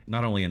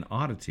 not only an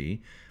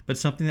oddity, but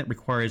something that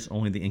requires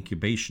only the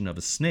incubation of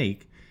a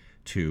snake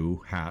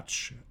to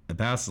hatch a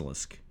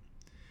basilisk.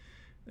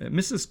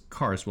 Mrs.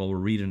 Carswell will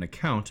read an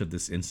account of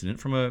this incident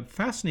from a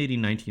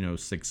fascinating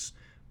 1906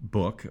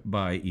 book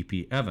by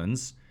E.P.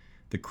 Evans,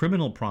 The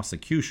Criminal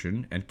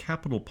Prosecution and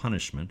Capital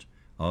Punishment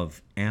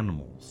of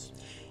Animals.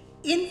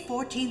 In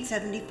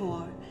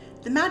 1474,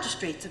 the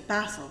magistrates of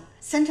Basel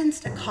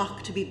sentenced a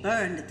cock to be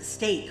burned at the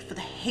stake for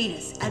the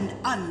heinous and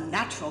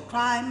unnatural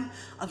crime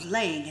of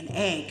laying an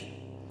egg.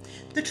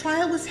 The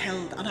trial was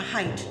held on a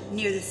height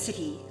near the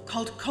city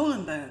called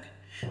Kohlenberg,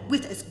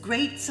 with as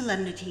great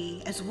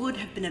solemnity as would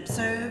have been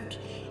observed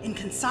in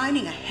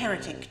consigning a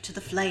heretic to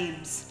the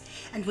flames,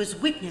 and was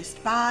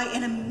witnessed by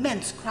an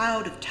immense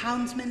crowd of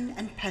townsmen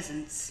and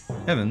peasants.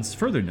 Evans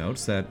further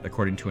notes that,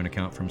 according to an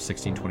account from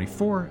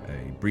 1624,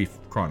 a brief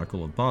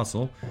chronicle of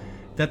Basel,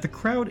 that the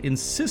crowd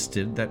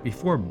insisted that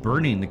before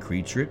burning the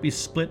creature it be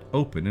split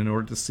open in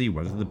order to see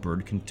whether the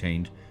bird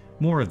contained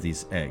more of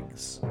these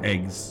eggs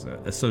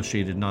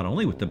associated not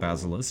only with the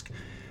basilisk,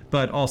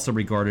 but also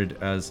regarded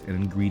as an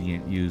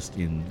ingredient used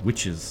in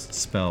witches'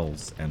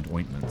 spells and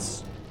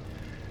ointments.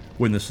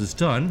 When this was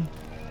done,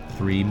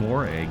 3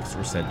 more eggs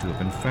were said to have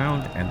been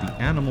found, and the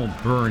animal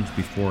burned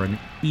before an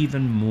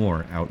even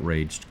more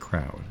outraged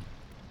crowd.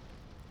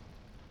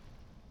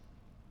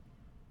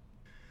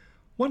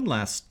 One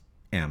last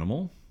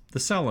animal, the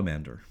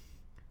salamander.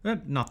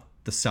 Not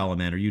the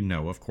salamander you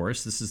know, of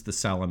course. This is the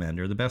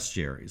salamander, the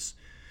bestiaries.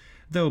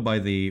 Though by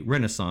the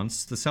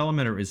Renaissance, the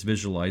salamander is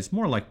visualized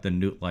more like the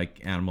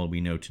newt-like animal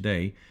we know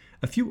today,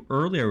 a few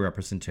earlier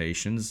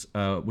representations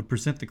would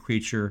present the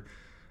creature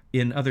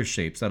in other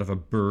shapes, that of a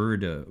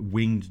bird, a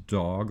winged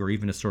dog, or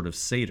even a sort of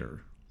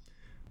satyr.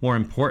 More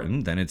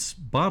important than its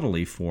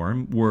bodily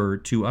form were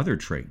 2 other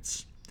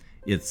traits: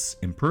 its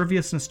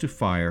imperviousness to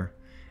fire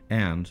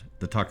and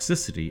the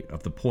toxicity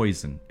of the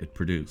poison it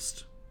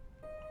produced.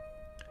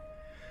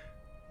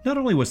 Not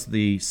only was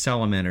the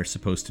salamander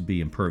supposed to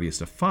be impervious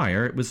to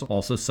fire, it was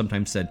also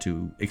sometimes said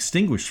to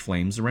extinguish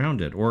flames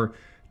around it, or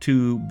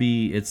to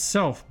be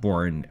itself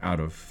born out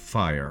of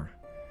fire.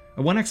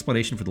 One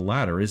explanation for the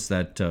latter is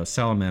that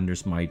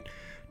salamanders might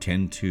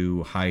tend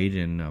to hide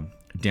in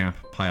damp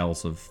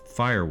piles of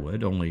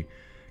firewood, only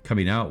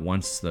coming out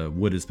once the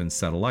wood has been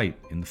set alight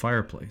in the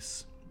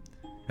fireplace.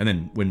 And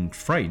then, when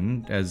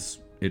frightened, as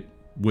it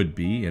would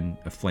be in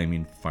a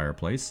flaming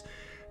fireplace,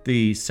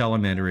 the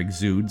salamander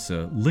exudes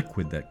a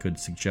liquid that could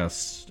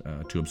suggest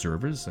to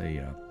observers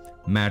a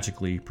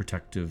magically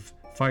protective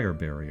fire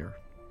barrier.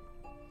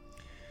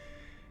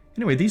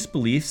 Anyway, these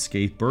beliefs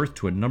gave birth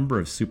to a number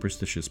of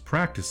superstitious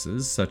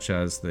practices, such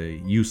as the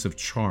use of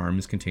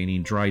charms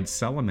containing dried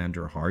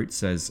salamander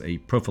hearts as a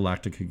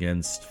prophylactic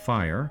against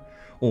fire,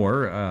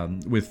 or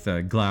with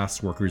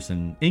glass workers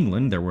in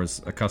England, there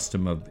was a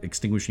custom of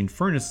extinguishing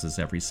furnaces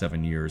every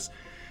 7 years,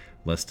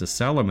 lest a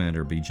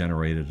salamander be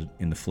generated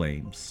in the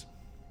flames.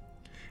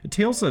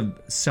 Tales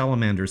of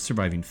salamanders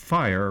surviving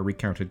fire are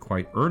recounted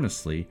quite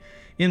earnestly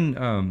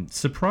in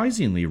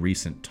surprisingly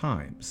recent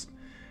times.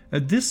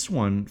 This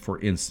one,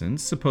 for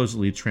instance,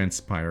 supposedly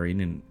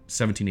transpiring in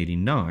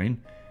 1789,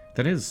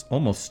 that is,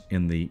 almost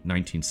in the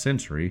 19th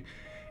century,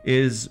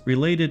 is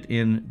related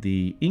in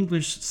the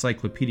English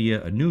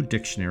Cyclopedia, a New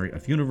Dictionary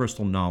of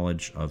Universal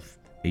Knowledge of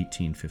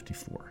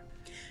 1854.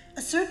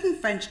 A certain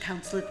French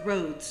counsel at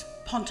Rhodes,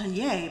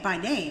 Pontonnier by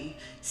name,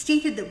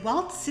 stated that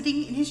whilst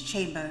sitting in his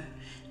chamber,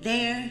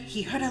 there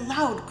he heard a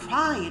loud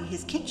cry in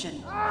his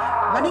kitchen.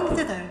 Running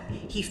thither,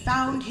 he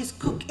found his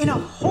cook in a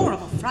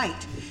horrible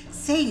fright,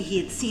 saying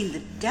he had seen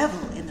the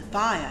devil in the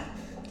fire.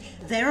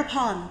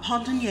 Thereupon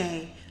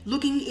Pontonnier,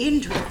 looking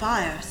into the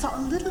fire, saw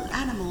a little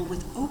animal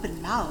with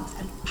open mouth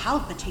and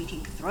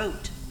palpitating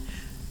throat.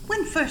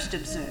 When first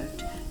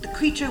observed, the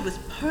creature was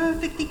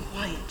perfectly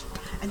quiet,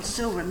 and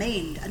so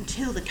remained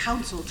until the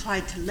council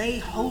tried to lay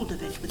hold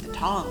of it with the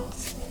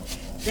tongs.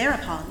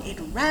 Thereupon it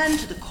ran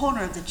to the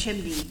corner of the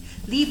chimney,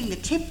 leaving the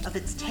tip of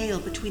its tail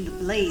between the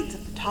blades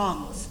of the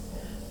tongs.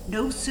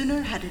 No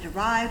sooner had it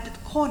arrived at the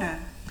corner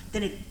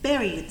than it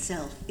buried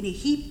itself in a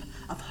heap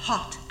of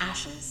hot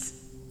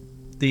ashes.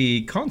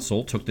 The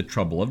consul took the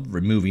trouble of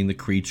removing the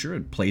creature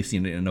and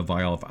placing it in a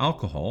vial of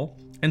alcohol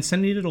and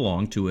sending it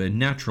along to a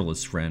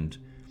naturalist friend,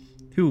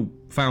 who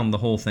found the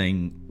whole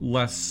thing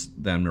less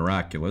than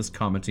miraculous,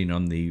 commenting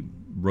on the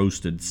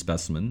roasted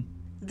specimen.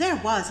 There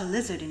was a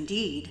lizard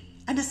indeed,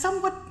 and a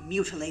somewhat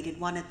mutilated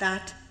one at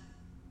that.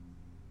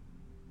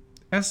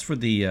 As for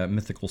the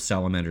mythical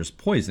salamander's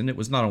poison, it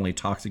was not only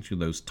toxic to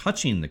those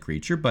touching the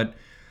creature, but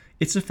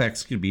its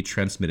effects could be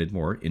transmitted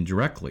more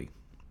indirectly.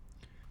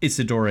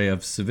 Isidore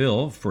of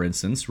Seville, for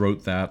instance,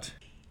 wrote that,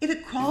 "If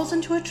it crawls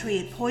into a tree,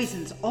 it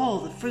poisons all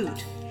the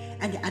fruit,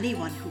 and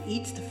anyone who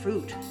eats the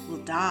fruit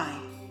will die.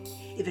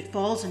 If it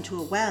falls into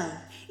a well,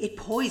 it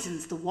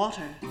poisons the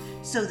water,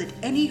 so that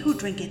any who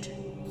drink it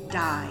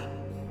die."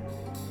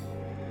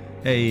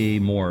 A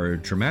more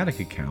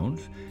dramatic account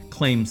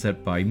claims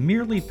that by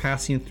merely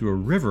passing through a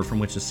river from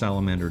which a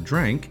salamander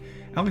drank,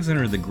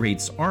 Alexander the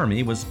Great's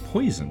army was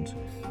poisoned,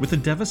 with a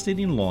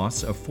devastating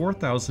loss of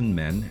 4,000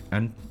 men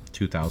and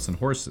 2,000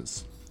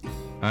 horses.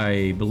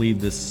 I believe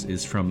this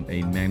is from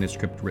a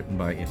manuscript written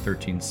by a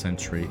 13th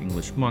century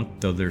English monk,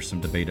 though there's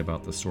some debate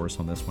about the source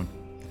on this one.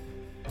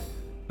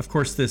 Of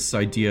course, this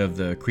idea of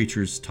the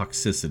creature's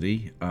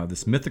toxicity,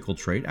 this mythical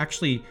trait,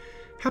 actually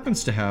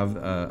happens to have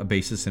a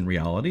basis in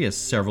reality, as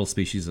several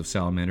species of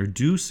salamander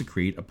do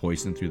secrete a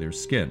poison through their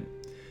skin.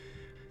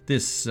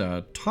 This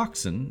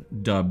toxin,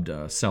 dubbed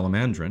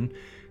salamandrin,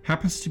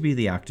 happens to be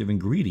the active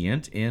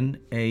ingredient in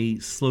a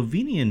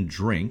Slovenian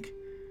drink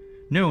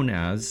known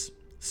as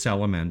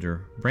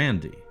salamander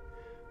brandy,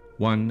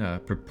 one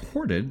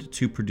purported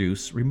to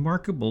produce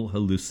remarkable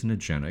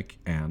hallucinogenic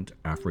and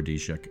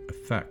aphrodisiac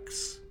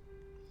effects.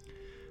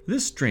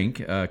 This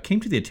drink came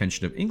to the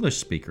attention of English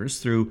speakers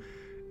through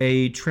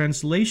a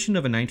translation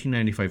of a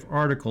 1995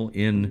 article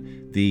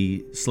in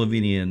the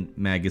Slovenian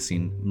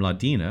magazine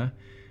Mladina,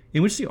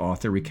 in which the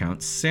author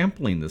recounts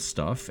sampling the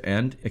stuff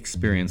and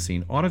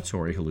experiencing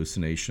auditory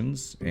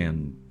hallucinations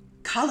and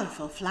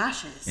colorful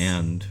flashes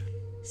and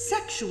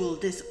sexual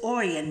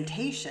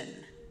disorientation,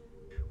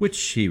 which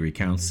he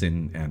recounts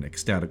in an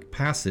ecstatic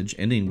passage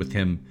ending with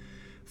him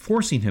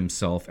forcing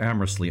himself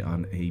amorously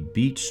on a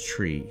beech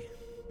tree.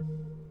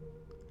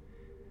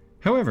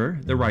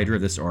 However, the writer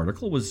of this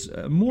article was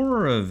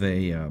more of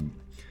a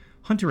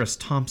Hunter S.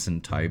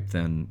 Thompson type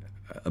than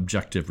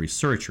objective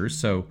researcher,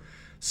 so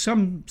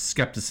some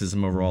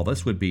skepticism over all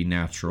this would be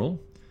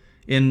natural.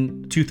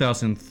 In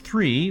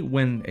 2003,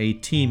 when a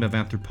team of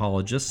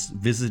anthropologists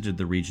visited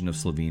the region of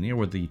Slovenia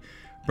where the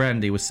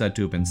brandy was said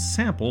to have been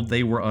sampled,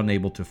 they were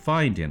unable to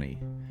find any.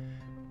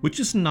 Which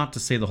is not to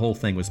say the whole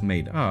thing was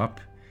made up.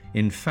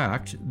 In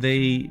fact,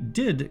 they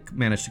did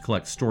manage to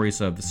collect stories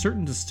of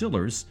certain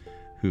distillers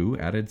who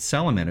added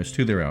salamanders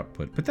to their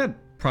output, but that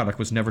product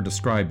was never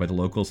described by the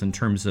locals in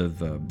terms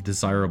of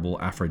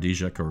desirable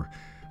aphrodisiac or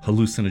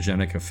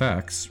hallucinogenic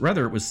effects.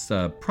 Rather, it was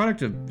a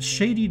product of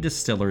shady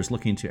distillers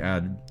looking to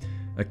add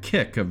a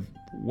kick of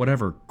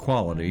whatever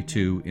quality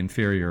to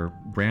inferior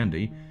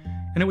brandy,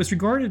 and it was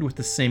regarded with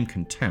the same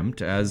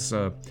contempt as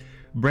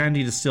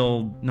brandy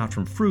distilled not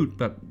from fruit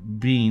but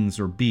beans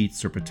or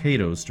beets or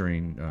potatoes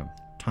during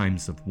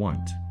times of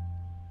want.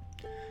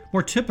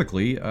 More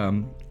typically,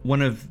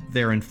 one of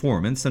their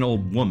informants, an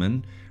old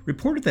woman,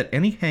 reported that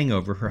any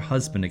hangover her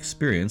husband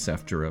experienced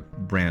after a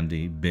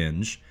brandy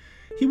binge,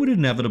 he would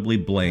inevitably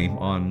blame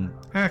on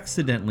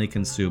accidentally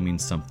consuming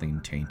something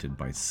tainted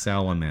by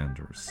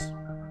salamanders.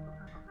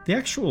 The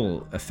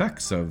actual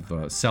effects of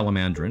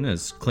salamandrin,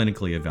 as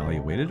clinically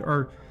evaluated,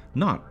 are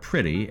not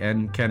pretty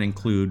and can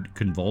include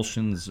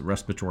convulsions,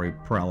 respiratory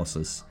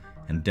paralysis,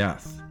 and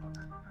death.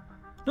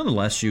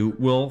 Nonetheless, you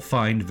will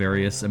find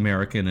various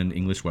American and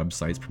English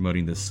websites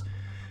promoting this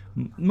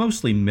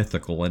mostly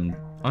mythical and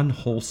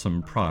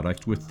unwholesome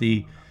product with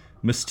the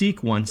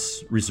mystique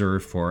once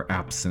reserved for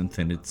absinthe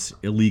in its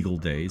illegal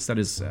days, that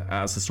is,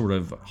 as a sort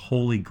of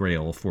holy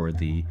grail for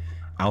the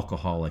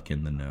alcoholic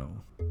in the know.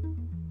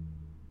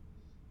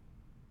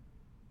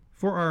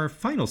 For our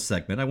final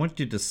segment, I want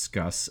to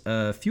discuss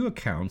a few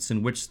accounts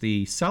in which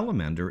the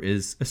salamander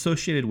is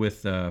associated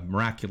with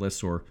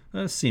miraculous or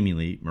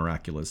seemingly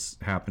miraculous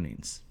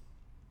happenings.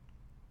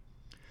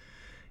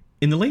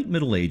 In the late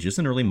Middle Ages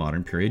and early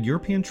modern period,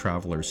 European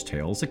travelers'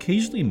 tales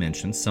occasionally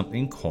mention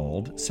something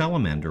called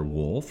salamander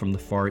wool from the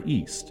Far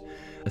East,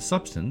 a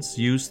substance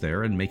used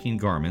there in making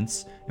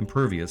garments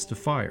impervious to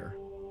fire.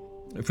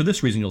 For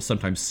this reason, you'll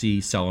sometimes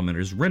see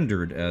salamanders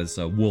rendered as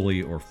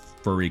woolly or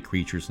furry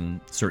creatures in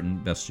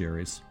certain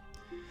bestiaries.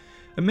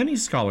 Many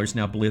scholars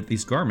now believe that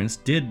these garments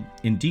did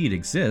indeed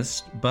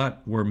exist,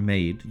 but were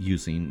made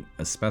using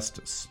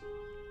asbestos.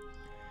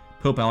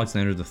 Pope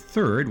Alexander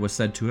III was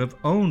said to have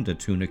owned a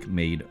tunic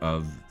made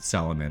of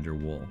salamander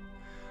wool,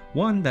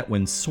 one that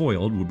when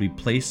soiled would be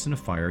placed in a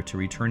fire to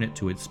return it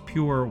to its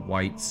pure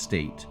white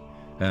state,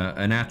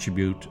 an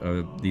attribute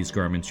of these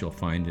garments you'll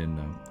find in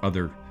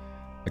other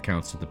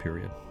accounts of the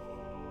period.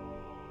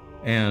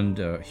 And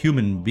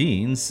human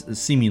beings,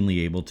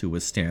 seemingly able to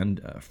withstand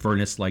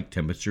furnace-like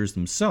temperatures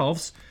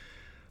themselves,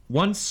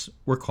 once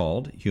were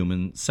called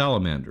human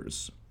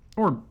salamanders,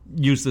 or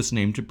used this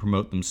name to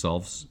promote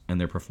themselves and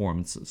their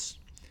performances.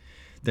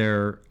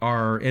 There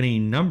are any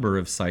number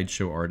of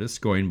sideshow artists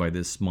going by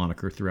this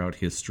moniker throughout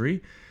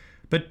history,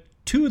 but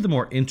two of the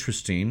more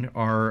interesting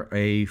are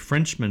a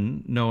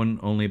Frenchman known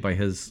only by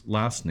his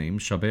last name,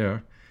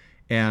 Chabert,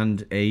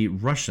 and a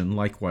Russian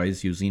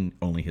likewise using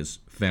only his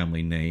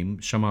family name,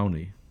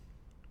 Chamouni.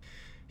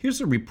 Here's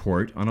a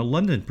report on a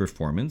London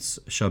performance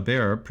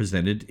Chabert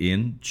presented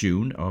in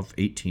June of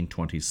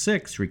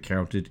 1826,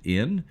 recounted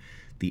in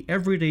The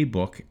Everyday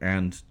Book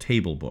and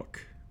Table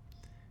Book.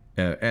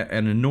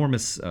 An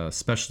enormous,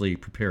 specially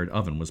prepared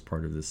oven was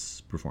part of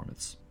this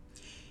performance.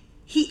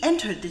 He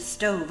entered this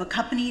stove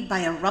accompanied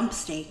by a rump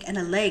steak and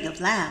a leg of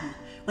lamb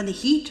when the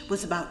heat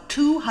was about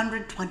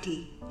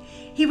 220.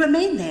 He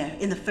remained there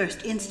in the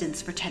first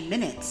instance for 10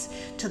 minutes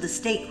till the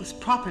steak was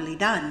properly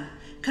done,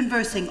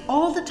 conversing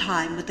all the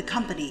time with the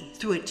company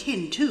through a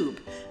tin tube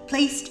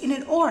placed in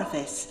an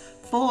orifice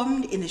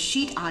formed in the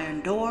sheet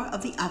iron door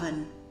of the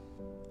oven.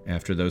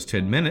 After those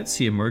 10 minutes,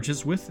 he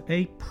emerges with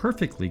a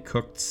perfectly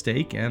cooked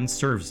steak and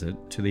serves it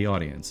to the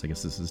audience. I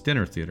guess this is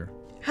dinner theater.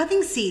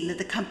 Having seen that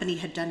the company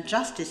had done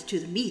justice to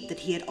the meat that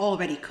he had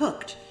already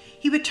cooked,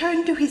 he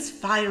returned to his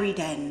fiery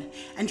den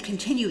and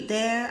continued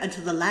there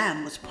until the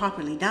lamb was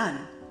properly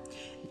done.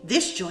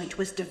 This joint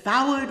was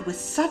devoured with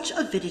such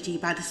avidity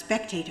by the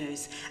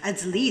spectators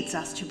as leads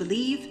us to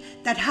believe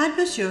that had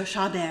Monsieur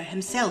Chabert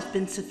himself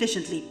been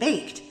sufficiently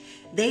baked,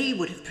 they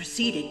would have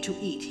proceeded to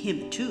eat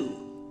him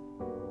too.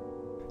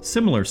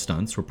 Similar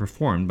stunts were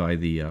performed by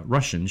the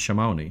Russian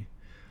Chamouni.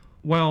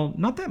 While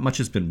not that much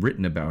has been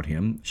written about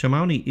him,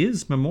 Chamouni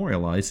is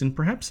memorialized in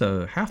perhaps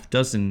a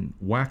half-dozen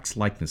wax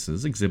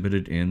likenesses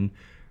exhibited in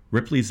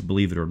Ripley's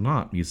Believe It or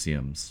Not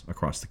museums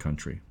across the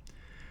country.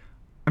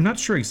 I'm not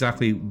sure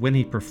exactly when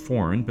he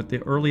performed, but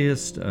the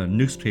earliest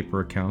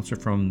newspaper accounts are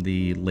from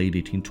the late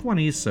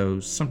 1820s, so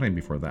sometime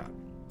before that.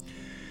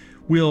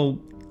 We'll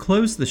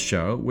close the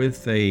show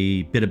with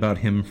a bit about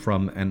him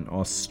from an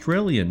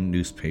Australian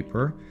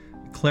newspaper,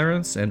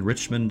 Clarence and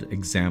Richmond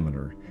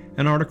Examiner,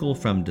 an article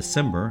from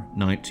December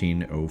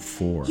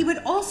 1904. He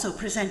would also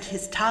present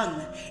his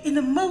tongue in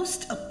the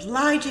most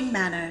obliging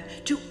manner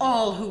to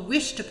all who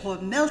wished to pour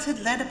melted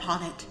lead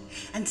upon it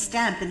and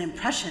stamp an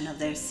impression of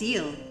their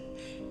seal.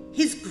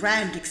 His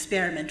grand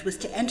experiment was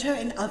to enter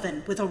an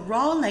oven with a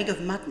raw leg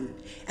of mutton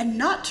and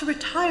not to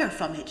retire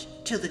from it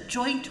till the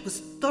joint was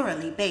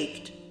thoroughly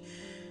baked.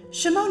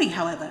 Chamouni,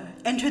 however,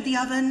 entered the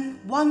oven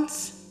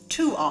once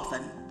too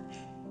often.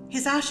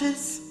 His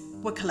ashes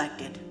were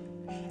collected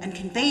and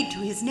conveyed to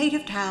his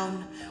native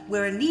town,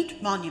 where a neat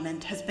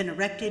monument has been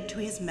erected to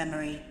his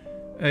memory.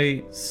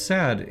 A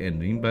sad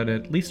ending, but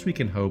at least we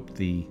can hope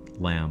the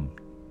lamb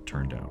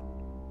turned out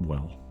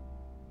well.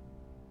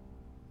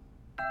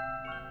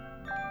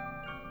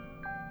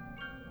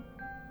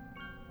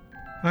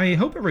 I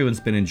hope everyone's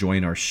been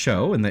enjoying our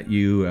show and that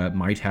you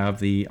might have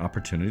the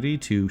opportunity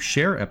to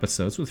share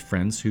episodes with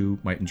friends who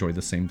might enjoy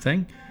the same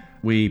thing.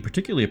 We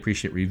particularly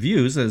appreciate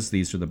reviews, as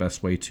these are the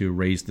best way to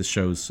raise the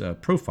show's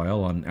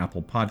profile on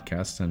Apple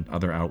Podcasts and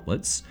other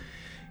outlets.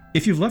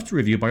 If you've left a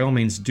review, by all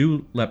means,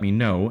 do let me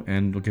know,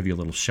 and we'll give you a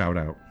little shout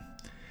out.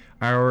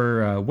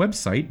 Our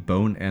website,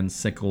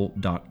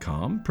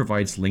 boneandsickle.com,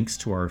 provides links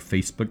to our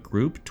Facebook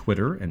group,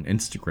 Twitter, and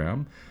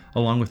Instagram,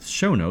 along with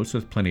show notes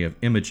with plenty of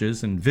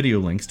images and video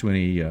links to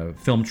any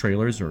film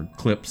trailers or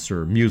clips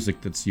or music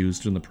that's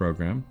used in the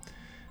program.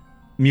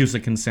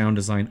 Music and sound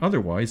design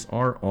otherwise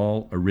are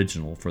all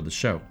original for the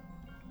show.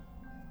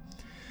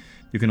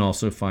 You can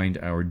also find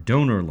our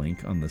donor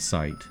link on the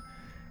site.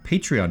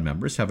 Patreon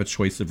members have a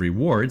choice of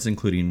rewards,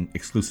 including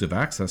exclusive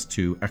access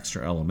to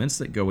extra elements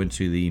that go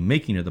into the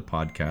making of the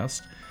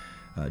podcast,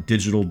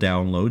 digital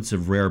downloads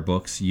of rare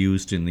books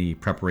used in the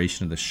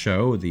preparation of the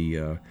show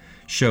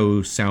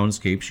show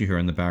soundscapes you hear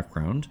in the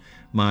background,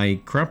 my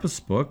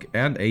Krampus book,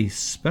 and a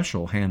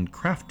special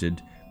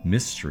handcrafted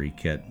mystery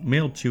kit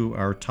mailed to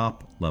our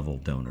top level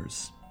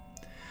donors.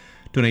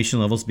 Donation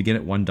levels begin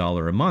at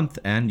 $1 a month,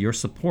 and your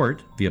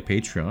support via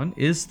Patreon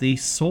is the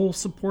sole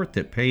support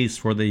that pays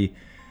for the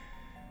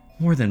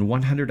more than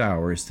 100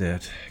 hours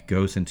that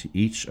goes into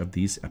each of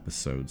these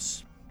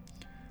episodes.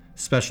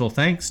 Special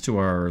thanks to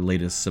our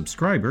latest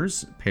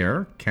subscribers,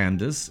 Pear,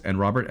 Candace, and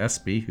Robert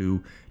Espy,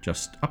 who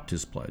just upped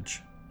his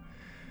pledge.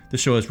 The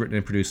show is written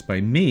and produced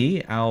by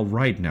me, Al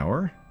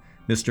Ridenour.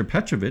 Mr.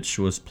 Petrovich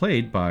was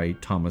played by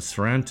Thomas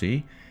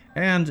Ferranti,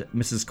 and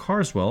Mrs.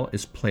 Carswell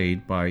is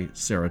played by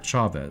Sarah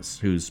Chavez,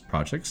 whose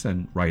projects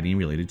and writing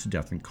related to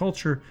death and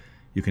culture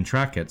you can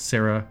track at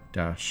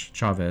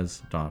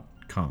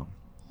sarah-chavez.com.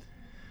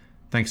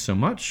 Thanks so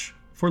much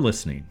for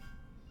listening.